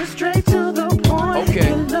 Let's get straight to the point. Okay.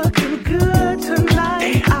 You're looking good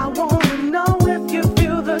tonight. I wanna know if you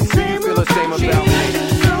feel the same. Feel the same about me.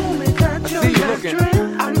 It's only that I see you looking.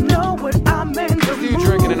 drink. I know what I'm in the I see you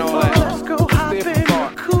drinking and all that. Let's go hop in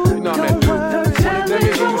the coupe. You know I'm that dude. Let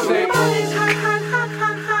me hear you say.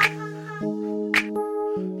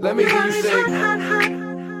 Let me hear you say.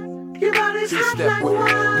 Your body's Two-step with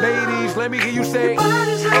it. Ladies, let me hear you say,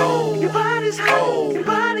 oh, your body's hot, your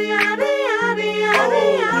body, body's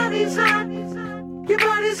hot. Your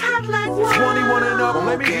body's hot like water. 21 and up,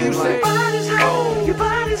 let me hear you say, your body's hot, your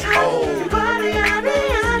body's hot, your body,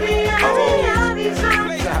 body's hot.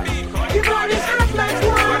 Your body's hot like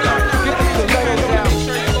water. Get the stilettos down.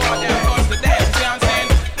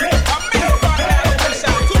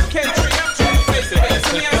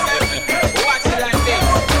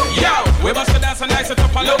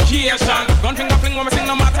 Location, gun finger fling when we sing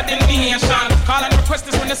no matter the nation. Call and request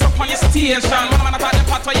this when it's up on your station. One man attack the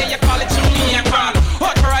pot for yeah, you call it Jamaican.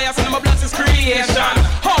 Hot riots and my blood is creation.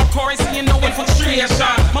 Hardcore, I see you know infiltration.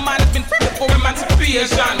 My mind has been free before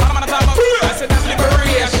emancipation. One man attack my I said that's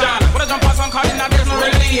liberation. When I jump on some calling, now there's no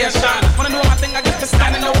relation. When I know my thing, I get to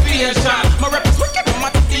stand in ovation. My rep is wicked, no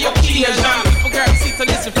matter the occasion. People grab seats to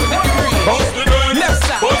listen for the degree. Left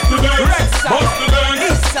side, right side,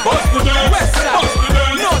 east side, west side.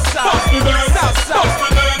 South side,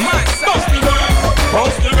 my side,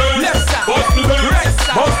 left side, right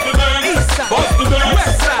side, east side,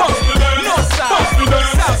 west side, north side,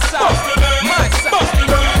 south side, my side.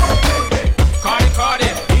 Cardi,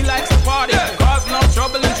 he likes to party, cause no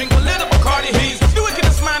trouble and drink a little Bacardi. He's the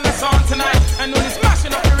wickedest man that's on tonight, and when he's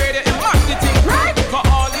smashing up the radio and mash the thing right. For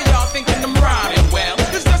all of y'all thinking I'm rhyming well,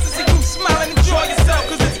 it's just to see you smile and enjoy yourself,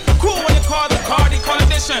 cause it's cool when you call the Cardi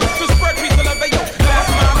condition. To spread people of yo.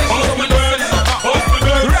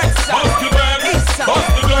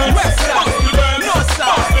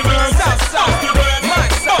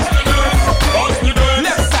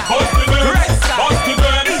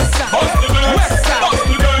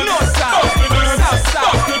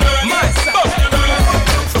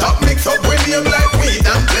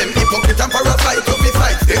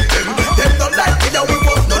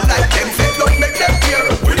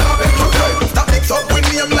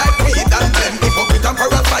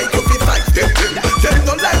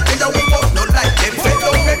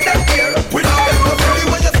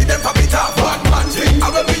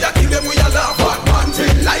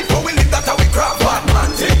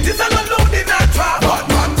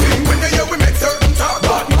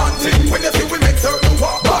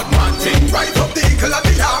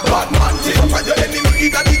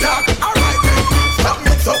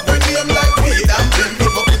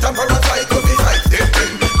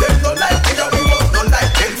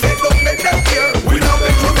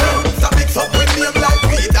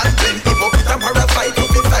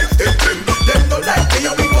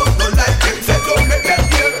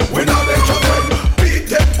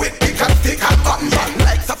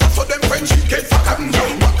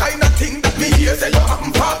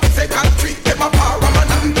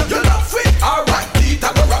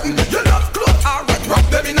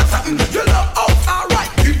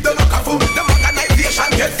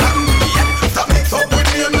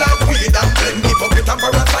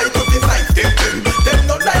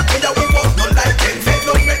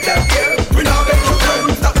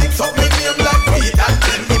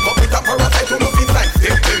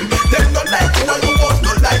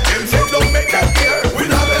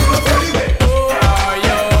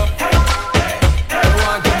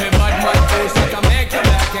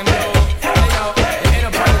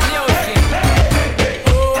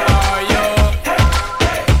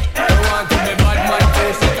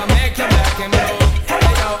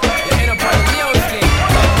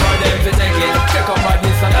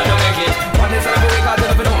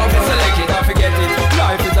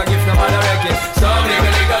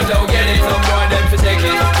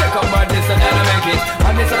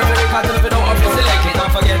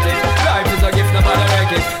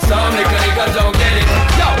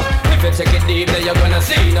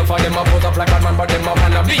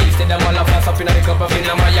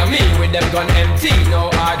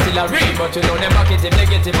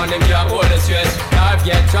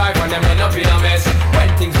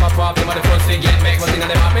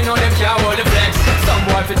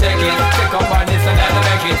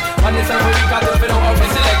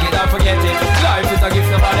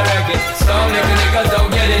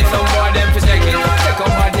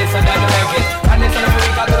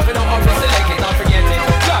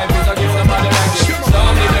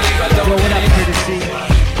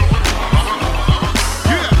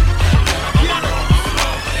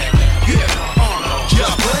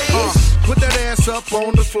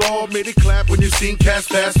 On the floor, made it clap when you seen cats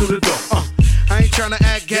pass through the door. I ain't tryna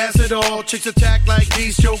act gas at all. Chicks attack like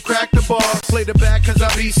these, yo, crack the ball. Play the back cause I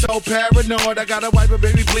be so paranoid. I gotta wipe it,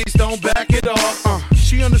 baby, please don't back it off.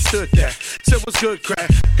 she understood that. Said what's good,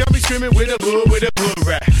 crack. Got me screaming with a hood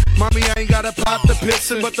rat. Mommy, I ain't gotta pop the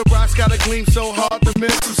piston, but the rocks gotta gleam so hard to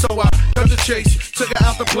miss them. So I cut the chase, took her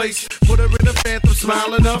out the place, put her in a phantom,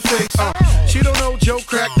 smile in her face. She don't know Joe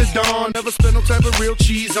cracked the dawn, never spend no type of real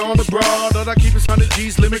cheese on the broad. All I keep is 100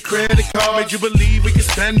 G's, limit credit card. Made you believe we can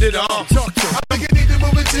spend it all. Talk to her. I think you need to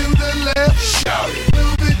move it to the left. Shout it.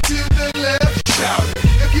 Move it to the left. Shout it.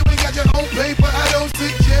 If you ain't got your own paper, I don't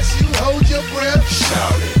suggest you hold your breath.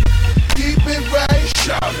 Shout it. Keep it right.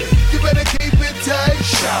 Shout it. You better keep it tight.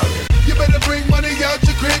 Shout it. You better bring money out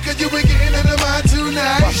your crib, cause you ain't getting into mine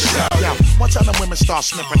tonight. Shout it. Watch how the women start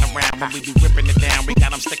sniffing around when we be ripping it down. We got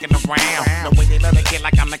them sticking around. The way they let it get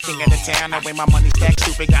like I'm the king of the town. The way my money stacked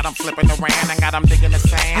stupid, got them flipping around and got them digging the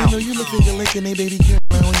sound. I know you look finger licking, hey baby girl.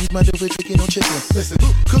 I don't use my dope for chicken or chicken. Listen,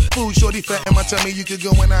 cook food, shorty fat in my tummy. You could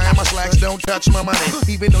go and I am my slacks, don't touch my money.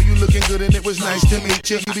 Even though you looking good and it was nice to meet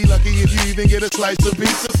you, you be lucky if you even get a slice of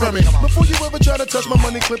pizza from it. Before you ever try to touch my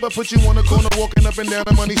money clip, I put you on the corner walking up and down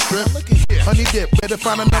the money strip. Honey dip, better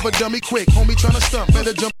find another dummy quick. Homie tryna stump,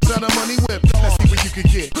 better jump inside the money whip. Let's see what you can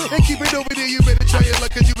get. And keep it over there, you better try your luck,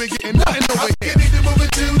 cause you ain't getting nothing over here. You need to move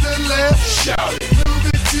it to the left. Shout it. Move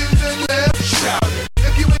it to the left. Shout it.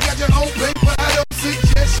 If you ain't got your own paper, I don't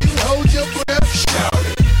suggest you hold your breath. Shout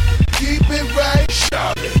it. Keep it right.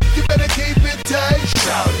 Shout it. You better keep it tight.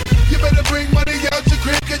 Shout it. You better bring money out your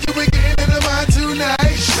crib, cause you ain't getting into mine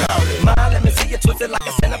tonight. Shout it. Mine, let me see you twist it like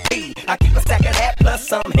a centipede. I keep a stack of that plus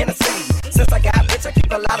some Hennessy. Since I got rich, I keep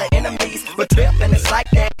a lot of enemies. But trippin' it's like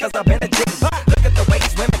that, cause I've been a G. Look at the way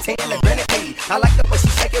these women tend to grin at me. I like the way she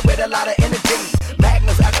shake it with a lot of energy.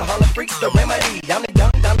 Magnums, alcohol, and freaks, the remedy. Down the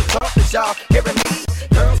dumb, down the trunk, is y'all hearing me?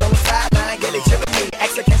 Girls on the sideline, yeah, they cheering me.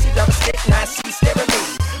 Extra can she drop a stick, now she's staring me.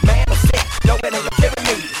 Man, I'm sick, no, it ain't appearing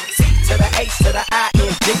me. C to the H to the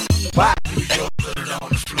I-N-G. Why? New York, put it on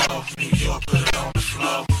the floor. New York, put it on the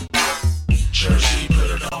floor. Jersey, put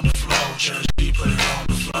it on the floor. Jersey, put it on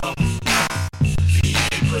the floor. VA,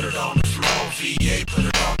 put it on the floor. VA, put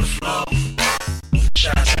it on the floor.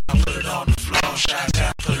 Chi-Town, put it on the floor.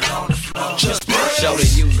 Chi-Town, put it on the floor. Just show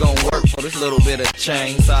that you gon' work for this little bit of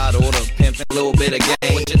change. Side order, pimpin', little bit of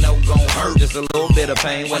game. What you know gon' hurt, just a little bit of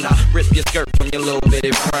pain. When I rip your skirt from your little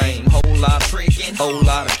bitty frame. Whole lot of trickin', whole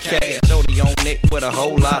lot of cash. Shorty on Nick with a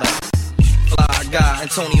whole lot of fly guy,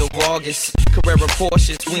 Antonio Vargas, Carrera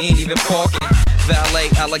Porsches, we ain't even parking. Valet,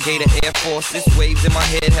 alligator, Air Forces, waves in my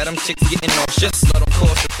head, had them chicks getting nauseous. Let them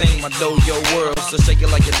cost the thing, my dojo world, so shake it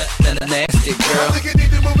like you're that nasty girl. I think you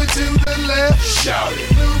need to move it to the left. Shout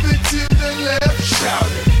it. Move it to the left. Shout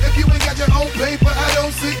it. If you ain't got your own paper, I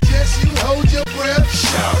don't suggest you hold your breath.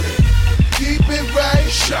 Shout it. Keep it right.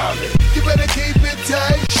 Shout it. You better keep it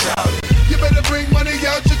tight. Shout it. You better bring money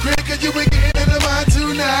out your crib, cause you ain't getting into mine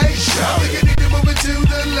tonight. Shout it. You need to move it to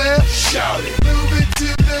the left. Shout it. Move it to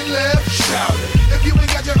the left. Shout it. If you ain't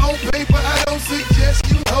got your own paper, I don't suggest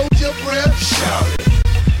you hold your breath. Shout it.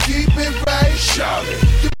 Keep it right. Shout it.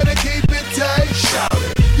 You better keep it tight. Shout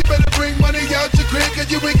it. You better bring money out your crib, cause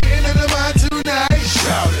you ain't getting into mine tonight.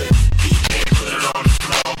 Shout it. BK, put it on the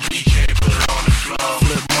floor. BK, put it on the floor.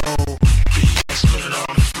 Flip mode. BX, put it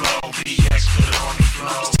on the floor. BX, put it on the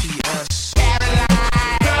floor. TS.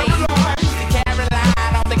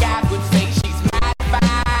 Caroline, only God would say she's mighty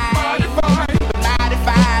fine. But mighty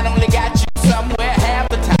fine only got you somewhere half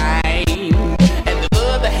the time. And the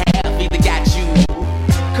other half either got you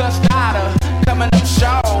custard coming up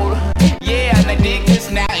short. Yeah, and I dig this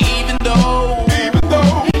now, even though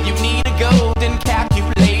you need a golden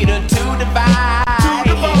calculator to divide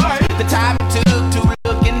the time it took to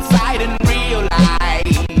look inside and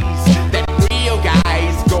realize that real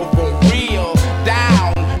guys go for real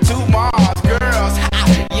down to Mars. Girls,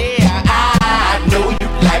 yeah, I know you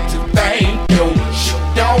like to think your shit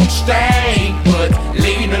don't stink, but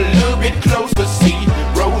lean a little bit closer, see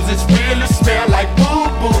roses really smell like boo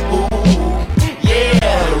boo boo. Yeah,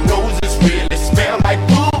 roses really smell like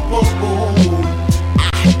boo boo boo.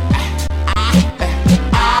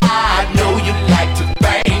 I know you like to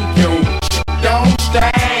think your shit don't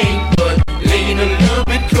stink, but lean a little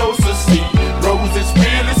bit closer, see roses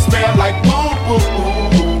really smell like boo boo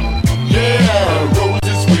boo. Yeah,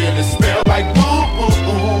 roses really smell like boo boo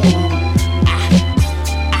boo.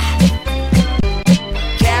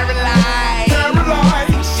 Caroline,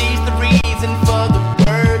 she's the reason for the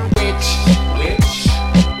word witch.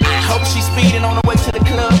 I hope she's speeding on the way to the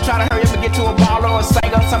club, trying to hurry up and get to a baller or a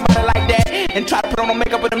singer or somebody like that, and try to put on her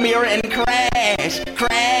makeup in the mirror and crash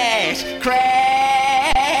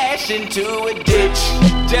into a ditch.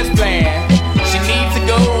 Just playing. She needs a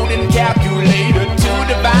golden calculator to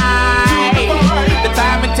divide the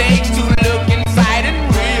time it takes to look inside and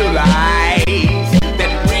realize that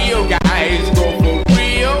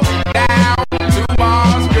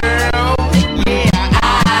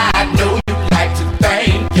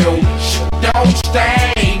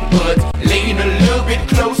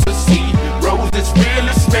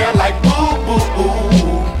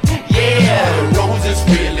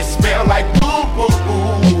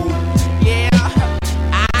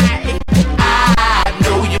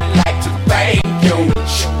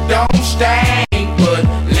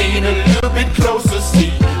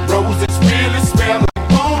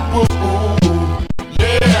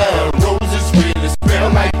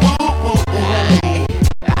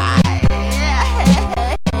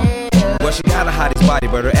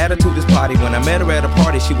body, but her attitude is potty. When I met her at a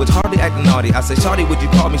party, she was hardly acting naughty. I said, Shawty, would you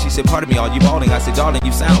call me? She said, pardon me, are you balling? I said, darling,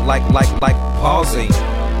 you sound like pausing.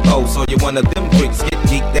 Oh, so you're one of them freaks. Get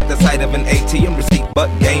geeked at the sight of an ATM receipt, but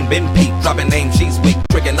game been peaked. Dropping name, she's weak.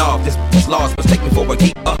 Tricking off, this lost, mistake me for a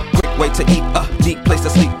geek. Quick way to eat, deep place to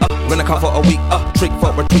sleep. Rent a car for a week, trick for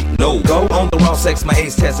a treat. No, go on the raw sex, my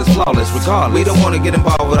age test is flawless. Regardless, we don't wanna get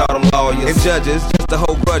involved with all them lawyers and judges, just to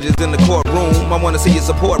hold grudges in the courtroom. I wanna see you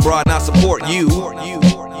support, bro, and I support you.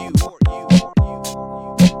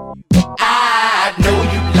 I know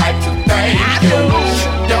you like to think you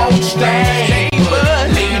don't stay, but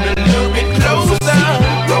lean a little bit closer.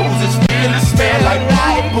 Roses really smell like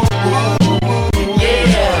light.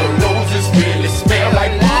 Yeah, roses really smell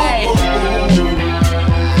like light.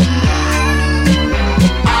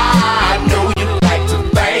 I know you like to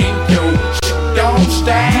think you don't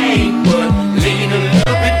stay, but lean a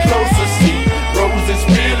little bit closer. See, roses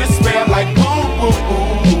really smell like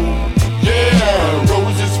yeah,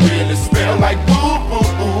 roses really smell like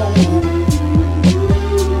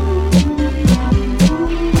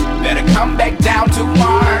Better come back down to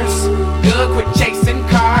Mars. Good, quit chasing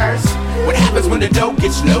cars. What happens when the dough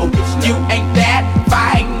gets low? You ain't that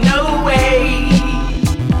fine, no way.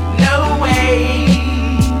 No way.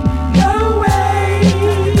 No way.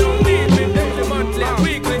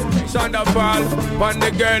 Shonda Paul, on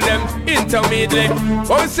the girl them intermediately.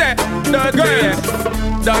 What we say? The girls,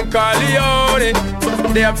 Don Corleone.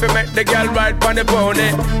 They have to make the girl ride on the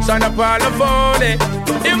pony. Shonda Paul a phony.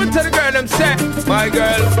 Even to the girl them say, my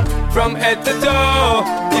girl, from head to toe.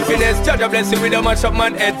 If you next judge a blessing with a mash up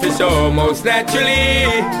man head for show. Most naturally,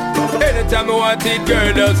 anytime I want it,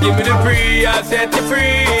 girl, just give me the free. I'll set you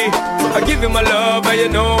free. I give you my love and you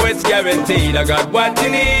know it's guaranteed. I got what you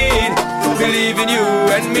need. Believe in you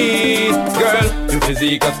and me, girl. Your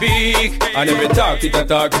physique I speak, and every talk it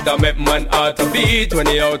I make man heart a beat when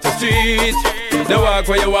they out the street. The walk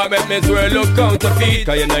where you walk make me swear look counterfeit,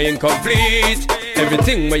 cause you're not incomplete.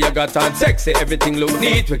 Everything where you got on sexy, everything look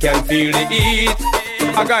neat, we can feel the heat.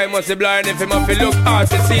 A guy must be blind if him have to look hard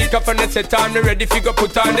to see. Cup on the set on, me ready if you go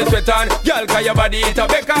put on the sweat on. Girl, cause your body it a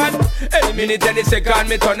bacon. Any minute, any second,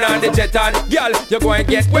 me turn on the jet on. Girl, you go and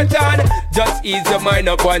get wet on. Just ease your mind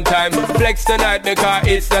up one time. Flex tonight because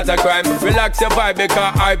it's not a crime. Relax your vibe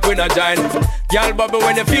because I put a giant. Girl, bubble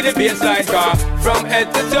when you feel the bassline, car from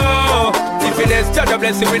head to toe. If you next judge a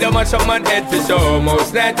blessing with a mash up man head for show.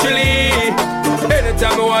 Most naturally,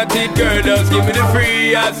 anytime I want it, girl, just give me the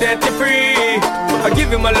free. I'll set you free. I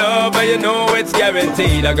give you my love and you know it's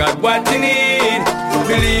guaranteed. I got what you need.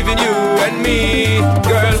 Believe in you and me,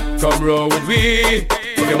 girl. Come roll with me.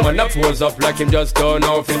 If you wanna pose up like him, just don't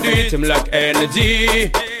know if you do it. Him like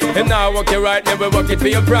energy. Him now walk you right, never walk it for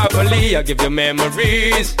you properly. I give you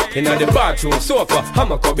memories. In the bathroom sofa,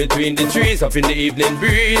 hammock up between the trees, up in the evening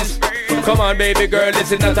breeze. Come on, baby girl,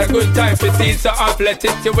 this is not a good time to see, so I'll let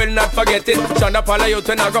it, you will not forget it. Shonda Paul, you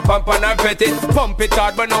to not go pump and I pet it. Pump it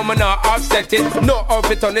hard, but no man not offset it. No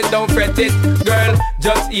outfit on it, don't fret it. Girl,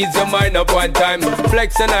 just ease your mind up one time.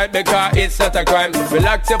 Flex tonight because it's not a crime.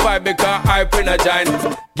 Relax your vibe because I bring a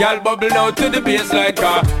giant. Girl, bubble now to the baseline,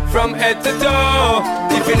 car from head to toe.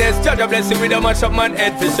 If you next judge a blessing with a mash up man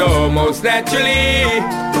head for show. Most naturally,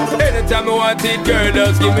 anytime I want it, girl,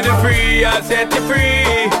 just give me the free. I'll set you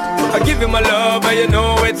free. I give you my love and you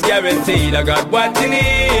know it's guaranteed. I got what you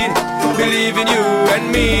need. Believe in you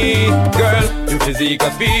and me, girl. Your physique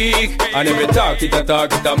I speak, and every talk it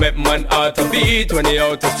I make man heart a beat when they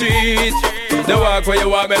out the street. The walk where you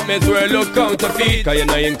walk make me swear look counterfeit, cause you're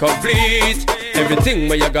not incomplete. Everything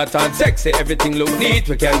where you got on sexy, everything look neat,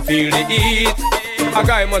 we can feel the heat. A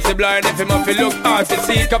guy must be blind if him have to look hard to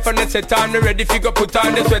see. Cup on the set on, me ready if you go put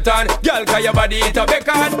on the sweat on. Girl, cause your body it a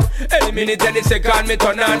bacon. Any minute, any second, me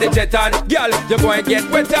turn on the jet on. Girl, you go and get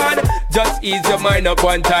wet on. Just ease your mind up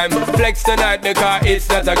one time. Flex tonight because it's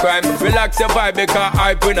not a crime. Relax your vibe because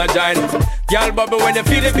I bring a giant. Girl, bubble when you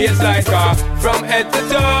feel the bassline, car from head to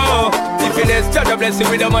toe. If you next judge a blessing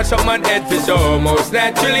with a mash up man head for show. Most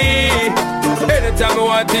naturally, anytime I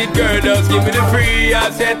want it, girl, just give me the free.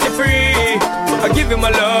 I'll set you free. I give you my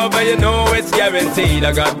love and you know it's guaranteed.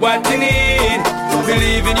 I got what you need.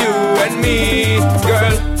 Believe in you and me,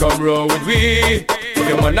 girl. Come roll with me. If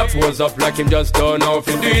you wanna pose up like him, just don't know if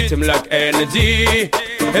you do it. Him like energy.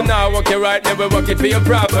 And now walk you right, never walk it for you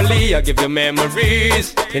properly. I give you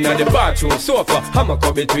memories. In the bathroom sofa, hammock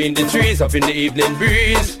up between the trees, up in the evening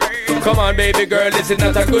breeze. Come on, baby girl, this is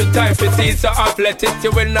not a good time to see. So let it,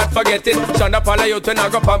 you will not forget it. Shonda Paula, you to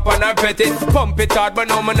not go pump and I pet it. Pump it hard, but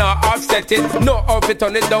no man not offset it. No outfit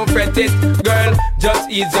on it, don't fret it. Girl, just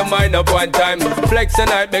ease your mind up one time. Flex a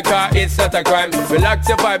night because it's not a crime. Relax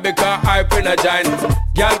your vibe because I bring a giant.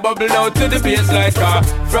 Girl, bubble now to the baseline car.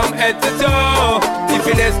 From head to toe. If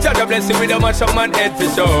you next God bless you with a mash up man head for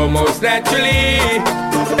sure. Most naturally.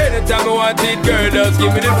 Anytime I want it, girl, just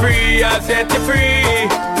give me the free. I'll set you free.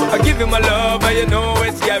 I give you my love and you know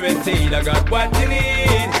it's guaranteed. I got what you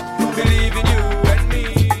need. Believe in you and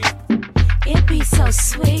me. It be so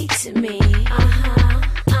sweet to me.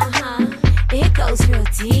 It goes real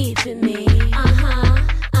deep in me.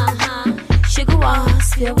 Sugar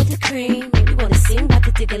walls filled with the cream. Make me wanna sing about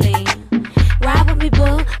the diggling. Ride with me,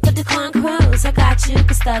 boo, put the corn crows. I got you,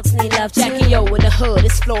 cause thugs need love too. Jackie O in the hood,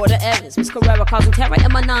 it's Florida Evans. Miss Carrera causing terror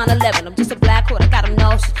in my 911. I'm just a black horse, I got them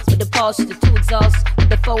nauseous. With the Porsche, the 2 exhausts, with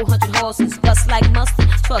the 400 horses. Dust like mustard,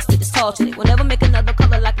 trusted, it's tortured. It will never make another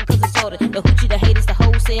color like it cause it's ordered. The hoochie, the haters, the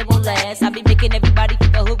wholesale won't last. I be making everybody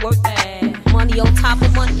think the hood work bad. Money on top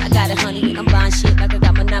of money, I got it, honey. And I'm buying shit like I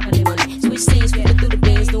got Monopoly money. Switch scenes, flipping through the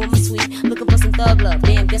bins, doing my sweet. Looking for some thug love,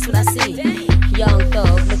 damn, guess what I see? Young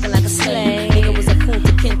thug, looking like a slave. Nigga was a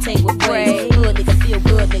Kunta Kinte with braids. Good nigga, feel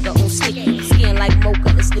good nigga on sticky. Skin like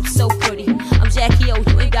mocha, this lips so pretty. I'm Jackie O,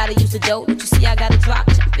 you ain't gotta use the dope. Don't you see I got a drop,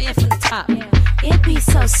 jump in from the top. It be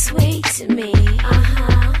so sweet to me.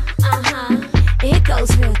 It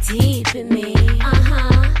goes real deep in me.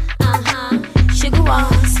 Sugar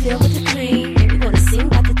walls filled with the cream. Maybe wanna sing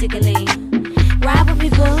about the diggling. Ride with me,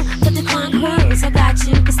 boo, put the corn crows. I got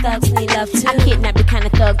you, cause thugs need love too. I kidnap the kind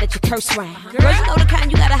of thug that you curse round. Girl, you know the kind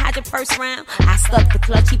you gotta hide your purse round. I stuck the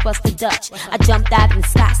clutch, he bust the Dutch. I jumped out in the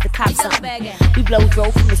Scots to cop something. We blow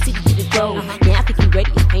drove from the city to the grove. Now I think he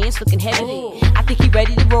ready, his pants looking heavy. I think he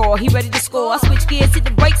ready to roar, he ready to score. I switch gears, hit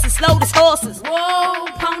the brakes and slow his horses. Whoa,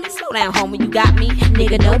 pony, slow down, homie, you got me.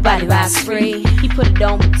 Nigga, nobody rides free. He put it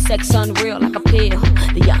on me, sex unreal like a pill.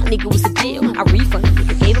 The young nigga was a deal. I refunded the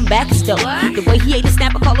nigga, gave him back his dough. The way he ate the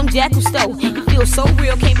snapper, call him Jack Cousteau. He feels so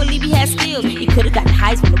real, can't believe he has skills. He could've got the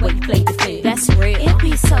Heisman the way he played the field. That's real. It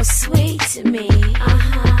be so sweet to me.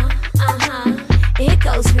 It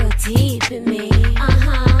goes real deep in me.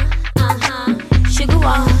 Sugar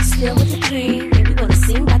walls filled with the cream. Maybe wanna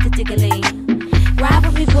sing about the diggling. Ride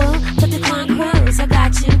with me, boo, put the corn crows. I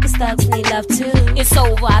got you, cause thugs need love too. It's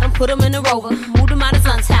over, I done put him in the Rover. Moved him out of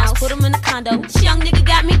son's house, put him in the condo. This young nigga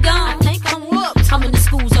got me gone. I think I'm whooped. I'm in the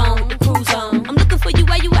school zone, the cruise zone. I'm looking for you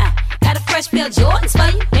where you at. Got a fresh pair of Jordans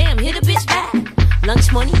for you. Bam, hit a bitch back.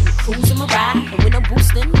 Lunch money, cruising my ride. And when I'm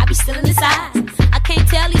boosting, I be still in his eyes. I can't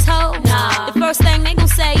tell these hoes. Nah. The first thing they gon'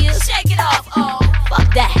 say is, shake it off, oh.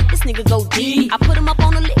 Fuck that, this nigga go deep. I put him up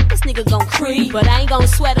on the lip, this nigga gon' creep. But I ain't gon'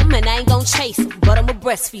 sweat him and I ain't gon' chase him. But I'ma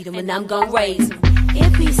breastfeed him and I'm gon' raise him.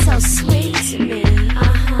 It be so sweet to me.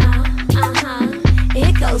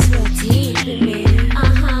 It goes real deep in me.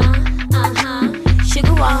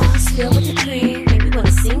 Sugar walls filled with the cream. Maybe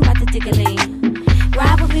wanna sing about the diggling.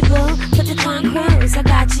 Ride with me, boo, put the corn crows. I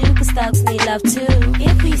got you, cause thugs need love too.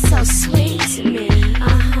 It be so sweet to me.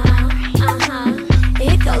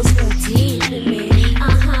 It goes real deep in me.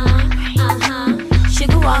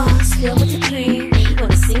 Sugar walls filled with the cream. Maybe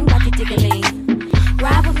wanna sing about the diggling.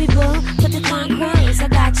 Ride with me, boo, put the corn crows. I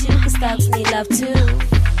got you, cause thugs need love too.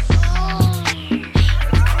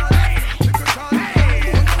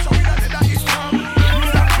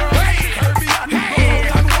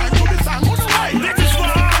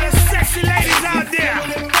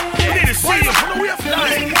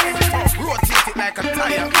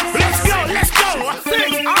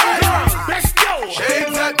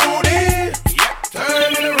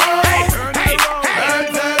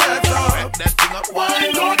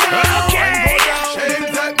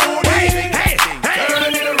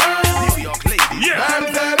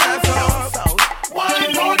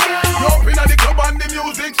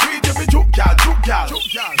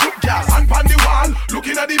 And pan the wall,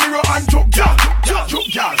 looking at the mirror and choke gal,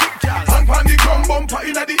 choke gal. And pan the drum bumper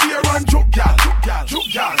in the ear and choke gal, choke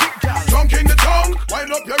gal.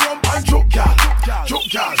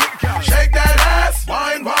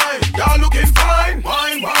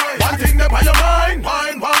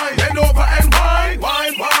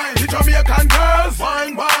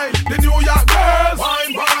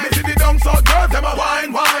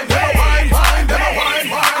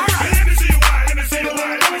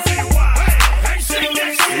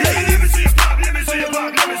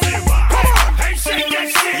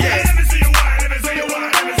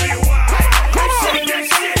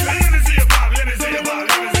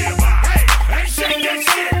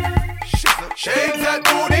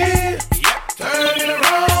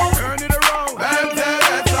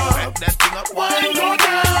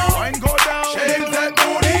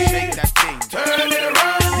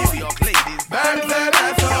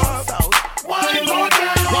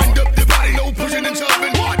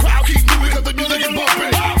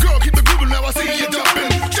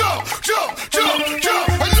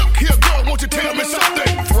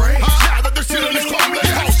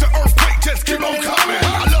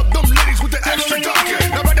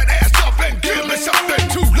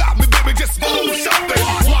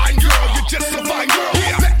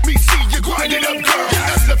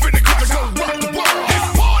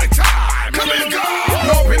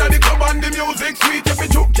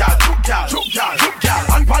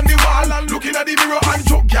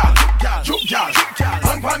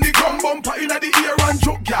 bumper in the ear and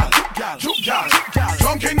juke gal, juke gal,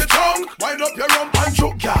 drunk in the tongue, wind up your rump and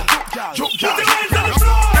juke gal, juke gal.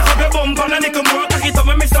 Cock up your bumper and a little more, cock it up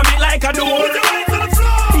and mix it like a door.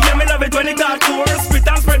 Yeah, me love it when it got cool, spit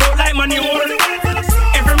and spread out like manure.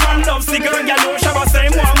 Every man loves cigar, yellow, shabba say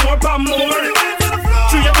more, more, pam more.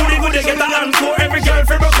 Through your booty, good, they get the encore. Every girl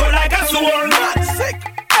feel broke out like a sword.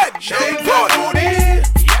 Shake that booty,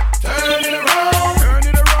 turn it around,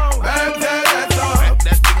 back that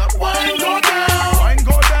up, wine go down,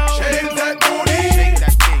 shake that booty,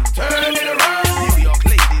 turn it around,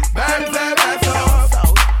 back that up,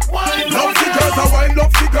 wine go down. Love the girls, I wine,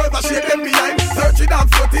 love the girls, I shake them behind. Search it up,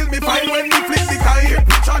 so till me find when me flip the kind.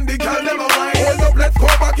 Pitch on the girl, never wine. Hold up, let's go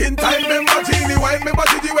back in time. Remember Genie wine, remember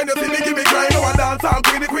Gigi when you see me give me grind. No one dance all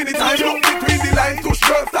queenie time. Look between the lines, tush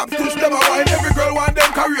girls, stop, tush them a wine. Every girl want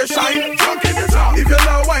them career shine. Drunk in the town. If you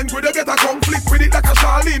now wine, could you get a conflict with it like a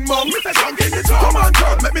Charlene monk? Me say drunk in the town. Come on,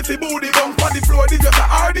 girl, let me see booty bump on the floor. This just a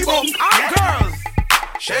hardy bump. Girls,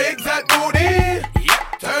 shake that booty,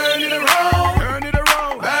 turn it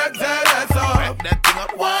around, back that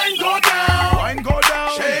up, wine go down,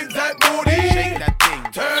 shake that booty,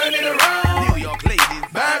 turn it around, New York ladies,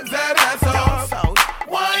 back that ass up,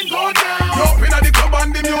 wine go down. Jump in at the club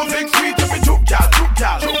and the music sweet, if it juke gal,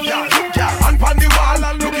 and pon the wall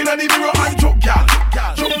and looking at the mirror and juke gal,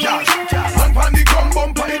 and pon the drum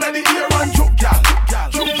bumper in at the ear and juke gal,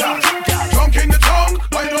 drunk in the tongue,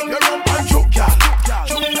 wind up your rump and juke gal,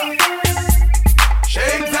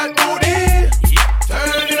 shake that booty,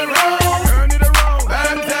 turn it around,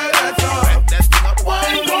 back that ass up,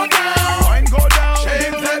 wine go down,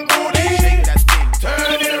 shake that booty,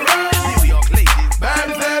 turn it around, New York ladies, back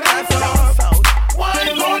that ass up,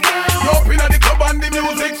 wine go down. Jump in at the club and the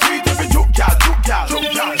music sweet, if it juke gal,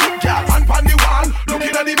 and pon the wall,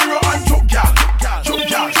 looking at the mirror and juke gal,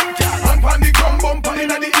 and pon the drum bumper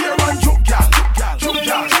in at the ear and juke gal,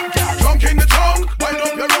 drunk in the tongue, wind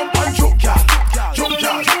up your rump and juke gal,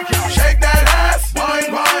 shake that ass, wine,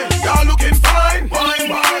 y'all looking fine,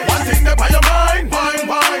 one thing that by your mind,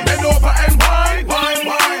 bend over and wine,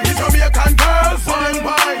 the Jamaican girls,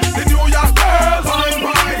 the New York girls,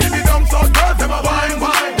 the down south girls, them a wine,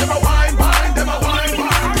 them a wine.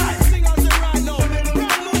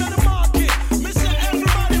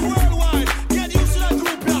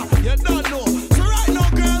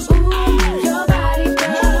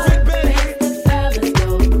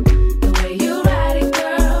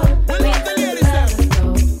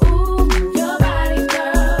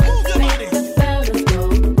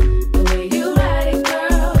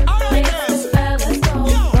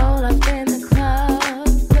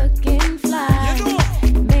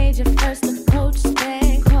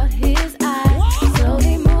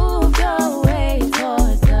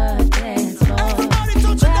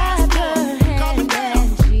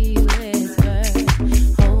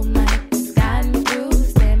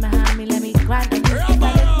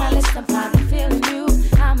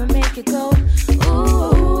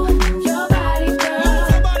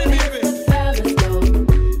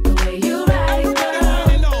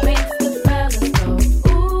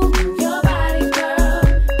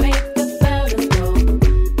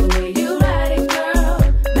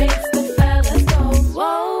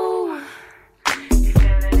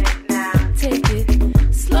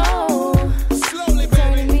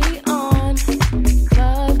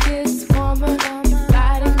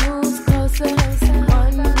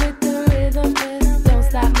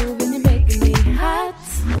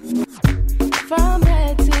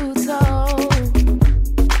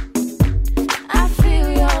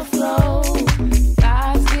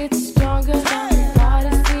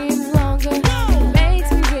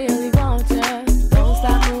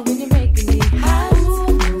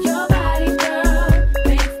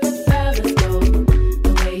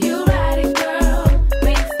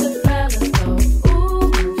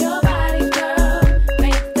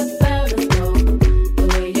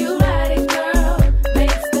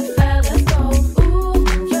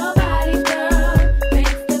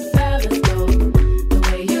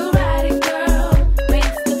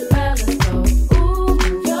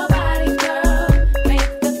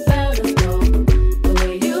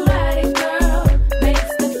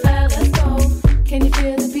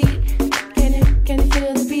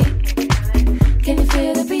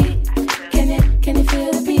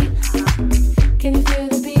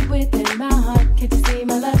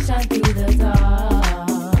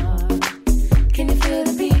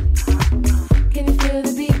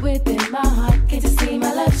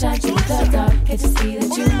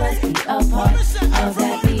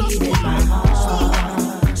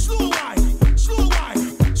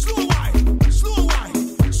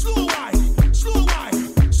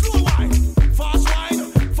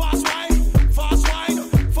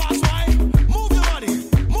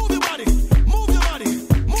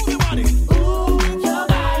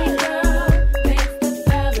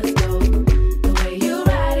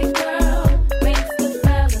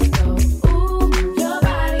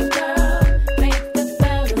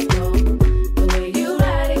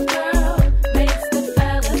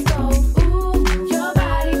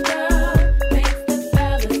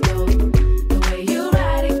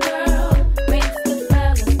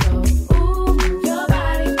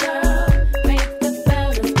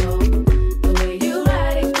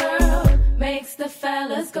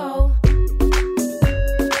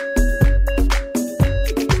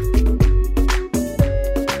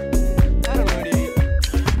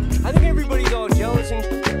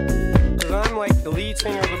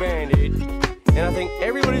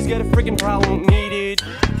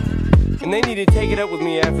 to take it up with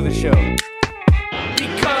me after the show.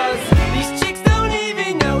 Because these chicks don't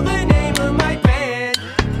even know the name of my band,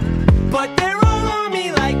 but they're all on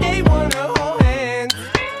me like they wanna hold hands.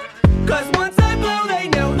 Cause once I blow, they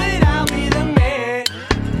know that I'll be the man.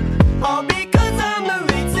 All because I'm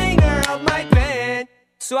the lead singer of my band.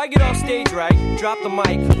 So I get off stage, right, drop the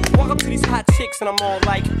mic, walk up to these hot chicks and I'm all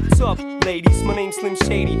like, what's up, ladies, my name's Slim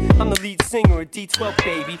Shady, I'm the lead singer at D12,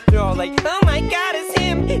 baby. They're all like, oh my god, it's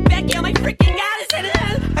him, Becky, oh my freaking god, it's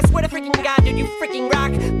him. I swear to freaking god, dude, you freaking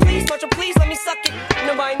rock. Please, Marshall, please let me suck it.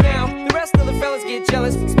 No, by now, the rest of the fellas get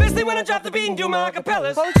jealous, especially when I drop the beat and do my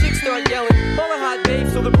acapellas. All the chicks start yelling, all the hot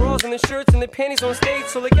babes, so the bras and the shirts and the panties on stage.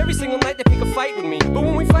 So like every single night they pick a fight with me, but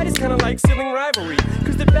when we fight it's kinda like sibling rivalry,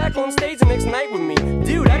 cause they're back on stage the next night with me.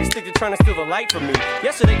 Dude, I just think they're trying to steal the light from me.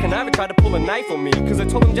 Yesterday Conniva tried to pull a knife on me, cause I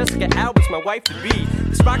told him Jessica Albert's my wife to be.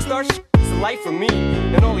 This rock star shit is the life for me,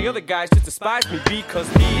 and all the other guys just despise me because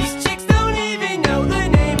these chicks don't even know the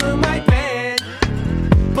name of my band,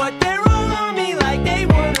 but they're all on me like they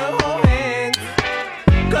wanna hold hands.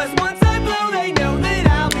 Cause once I blow, they know that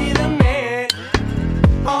I'll be the man.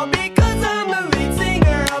 All because I'm the lead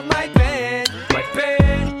singer of my band. My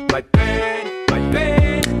band, my band, my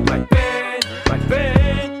band, my band, my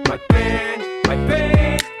band, my band, my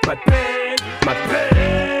band, my band, my band.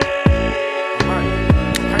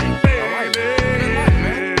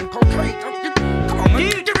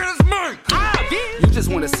 You just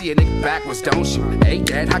wanna see a nigga backwards, don't you? Hey,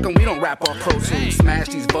 Dad, how come we don't rap off Pro Tools? Smash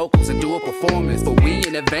these vocals and do a performance, but we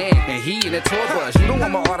in a van and he in a tour bus. You don't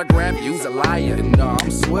want my autograph, you's a liar. No, I'm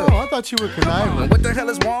swift. Oh, I thought you were conniving. What the hell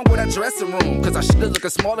is wrong with that dressing room? Cause I should've looking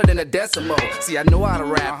smaller than a decimal. See, I know how to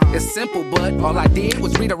rap, it's simple, but all I did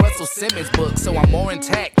was read a Russell Simmons book. So I'm more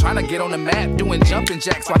intact, trying to get on the map, doing jumping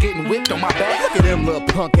jacks while getting whipped on my back. Look at them little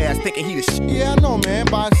punk ass thinking he the shit. Yeah, I know, man.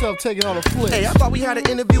 By himself taking on a flip. Hey, I thought we had an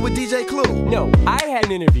interview with DJ Clue. No, I had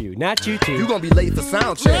an interview, not you two. You gonna be late for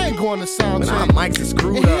sound check. I ain't going to sound check. Our mics is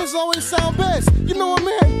screwed and up. his always sound best. You know what,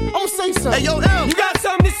 man? I'm gonna say something. Hey, yo, M. You got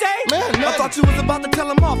something to say? Man, I thought you was about to tell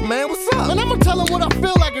him off, man. What's up? Man, I'm gonna tell him what I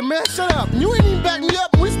feel like, and man, shut up. You ain't even back me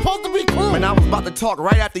up, and we supposed to be cool. Man, I was about to talk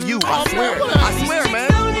right after you. I swear. Man, I swear, man. These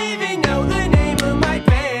chicks don't even know the name of my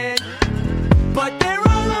band, but they're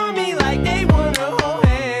all on me like they wanna hold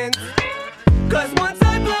hands. Cause once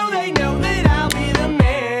I blow, they know that I'll be the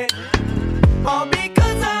man. All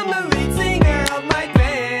because I'm the lead singer of my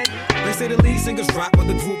band. They say the lead singers rock, but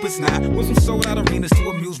the group is not. Went from sold out arenas to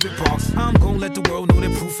amusement parks. I'm gonna let the world know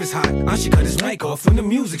that proof is hot. I should cut his mic off when the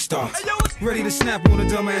music starts. Ready to snap on a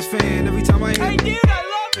dumbass fan every time I hear. Hey dude, I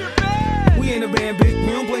love your band. We ain't a band, bitch.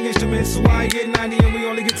 We don't play instruments, so I get 90 and we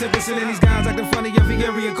only get 10%. And these guys acting funny every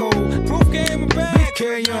area code. Proof game, back. Bitch,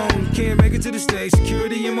 carry on. Can't make it to the stage.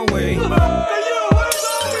 Security in my way.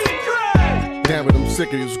 Damn it, I'm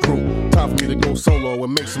sick of this group. Time for me to go solo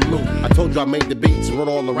and make some loot. I told you I made the beats and wrote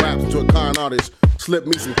all the raps to a con artist. Slip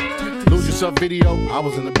me some Lose Yourself video, I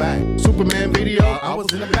was in the back. Superman video, I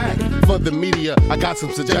was in the back. For the media, I got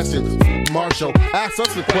some suggestions. Marshall, ask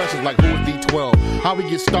us some questions like who is D12, how we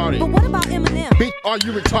get started. But what about Eminem? Bitch, are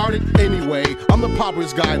you retarded? Anyway, I'm the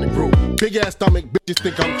poppiest guy in the group. Big ass stomach, bitches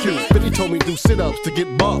think I'm cute. 50 told me to do sit-ups to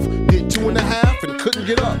get buff. Did 2.5 and couldn't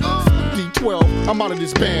get up. D12, I'm out of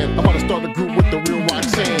this band. I'm about to start a group with the real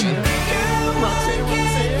Roxanne. Roxanne,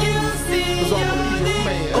 cause I'm a real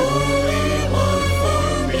man.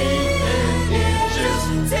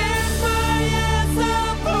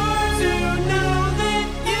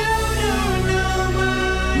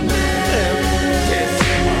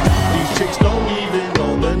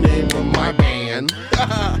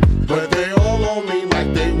 But they all on me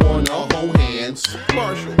like they wanna hold hands.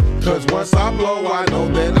 Marshall. Cause once I blow, I know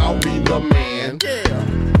that I'll be the man.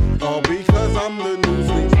 Yeah. All because I'm the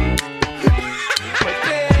newsweek. My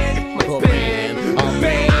band, my band, my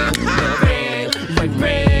band, my band, my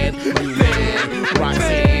band, my band,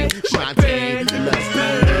 Roxanne, my band, let's go.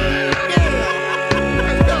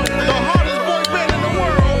 The hardest boy band in the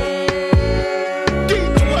world.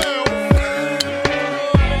 D12.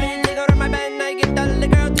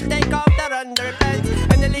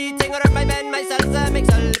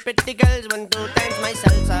 Pretty girls want to dance my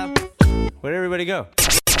salsa. Where'd everybody go?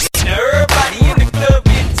 Everybody in the club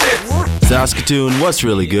get tips. Saskatoon, what's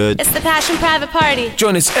really good? It's the Passion Private Party.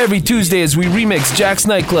 Join us every Tuesday as we remix Jack's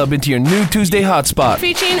Nightclub into your new Tuesday hotspot.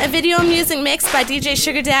 Featuring a video music mix by DJ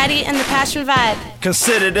Sugar Daddy and the Passion Vibe.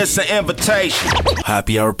 Consider this an invitation.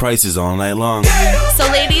 Happy hour prices all night long. So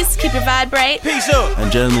ladies, keep your vibe bright. Peace out. And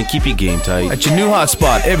gentlemen, keep your game tight. At your new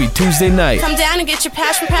hotspot every Tuesday night. Come down and get your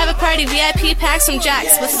Passion Private Party VIP packs from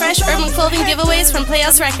Jack's with fresh urban clothing giveaways from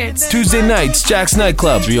Playhouse Records. Tuesday nights, Jack's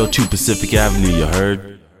Nightclub. 302 Pacific Avenue, you heard?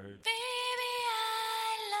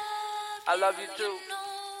 love you too.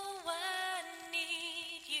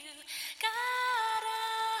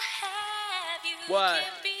 What?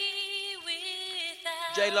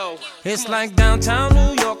 J-Lo. It's like downtown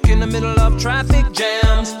New York in the middle of traffic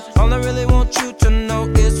jams. All I really want you to know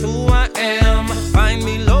is who I am. Find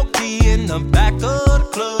me low-key in the back of the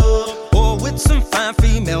club, or with some fine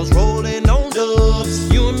females rolling on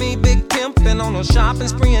dubs. You and me big pimpin' on a shopping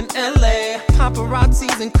spree in L.A.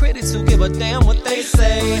 Paparazzis and critics who give a damn what they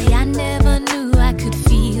say. Boy, I never knew I could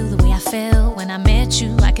feel the way I felt when I met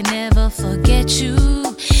you. I can never forget you.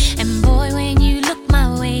 And boy, when you look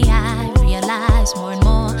my way, I realize more and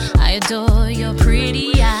more I adore your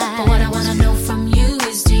pretty eyes. But what I wanna know from you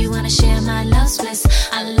is, do you wanna share my love's bliss?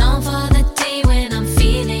 I long for the day when I'm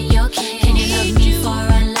feeling your kiss. Can you love me for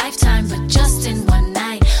a lifetime, but just in one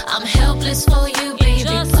night? I'm helpless for you, baby,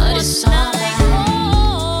 but it's alright.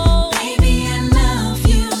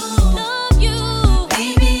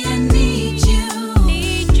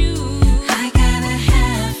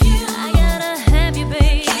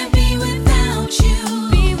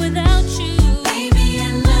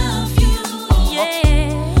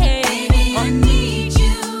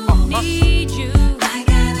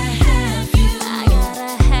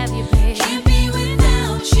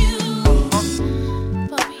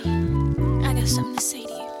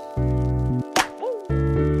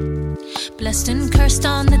 Blessed and cursed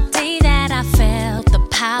on the day that I felt the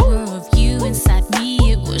power of you inside me.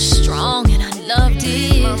 It was strong and I loved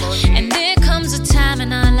it. And there comes a time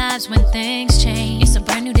in our lives when things change. It's a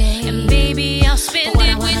brand new day, and baby, I'll spend it with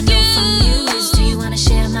you. But what I wanna know from you is, do you wanna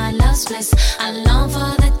share my love's bliss? I long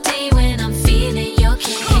for the day when I'm feeling your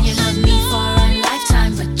kiss. Can you love me for a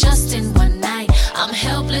lifetime, but just in one night? I'm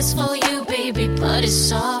helpless for you, baby, but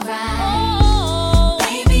it's alright.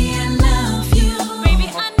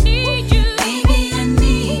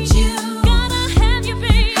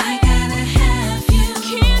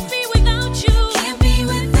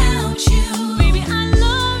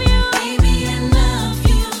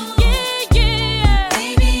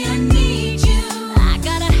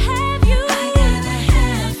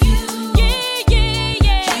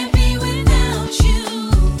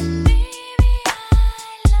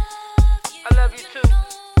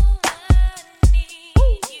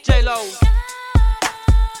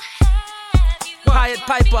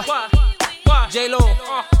 Piper, J-Lo.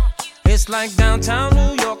 It's like downtown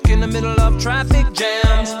New York in the middle of traffic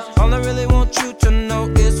jams. All I really want you to know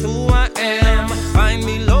is who I am. Find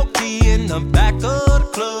me low-key in the back of the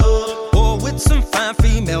club, or with some fine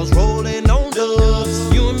females rolling on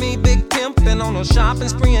dubs. You and me big pimpin' on a shopping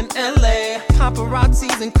spree in L.A.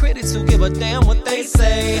 Paparazzis and critics who give a damn what they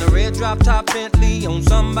say. In a red drop-top Bentley on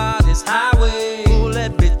somebody's highway. Pull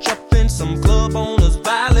that bitch up in some club owner's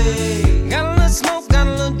valley. Got a little smoke, got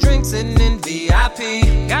a little drink sitting in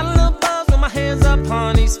VIP. Got a little buzz with my hands up,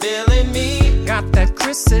 honey's feeling me. Got that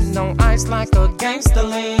Chris sitting on ice like a gangster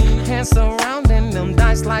lean. Hands surrounding them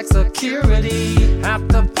dice like security.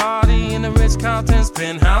 After party in the Ritz-Carlton's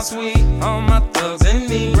penthouse suite. All my thugs and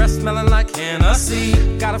me, breath smelling like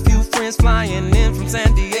Hennessy. Got a few friends flying in from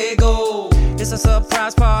San Diego. It's a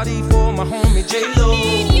surprise party for my homie J-Lo.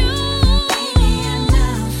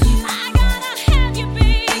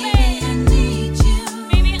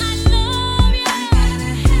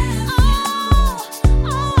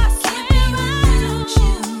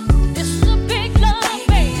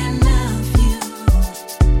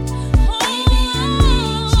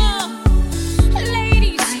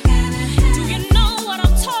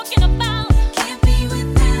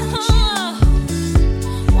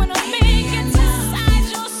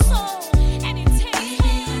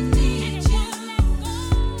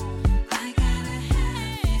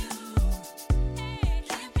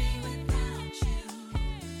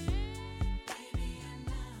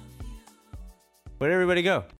 Where'd everybody go?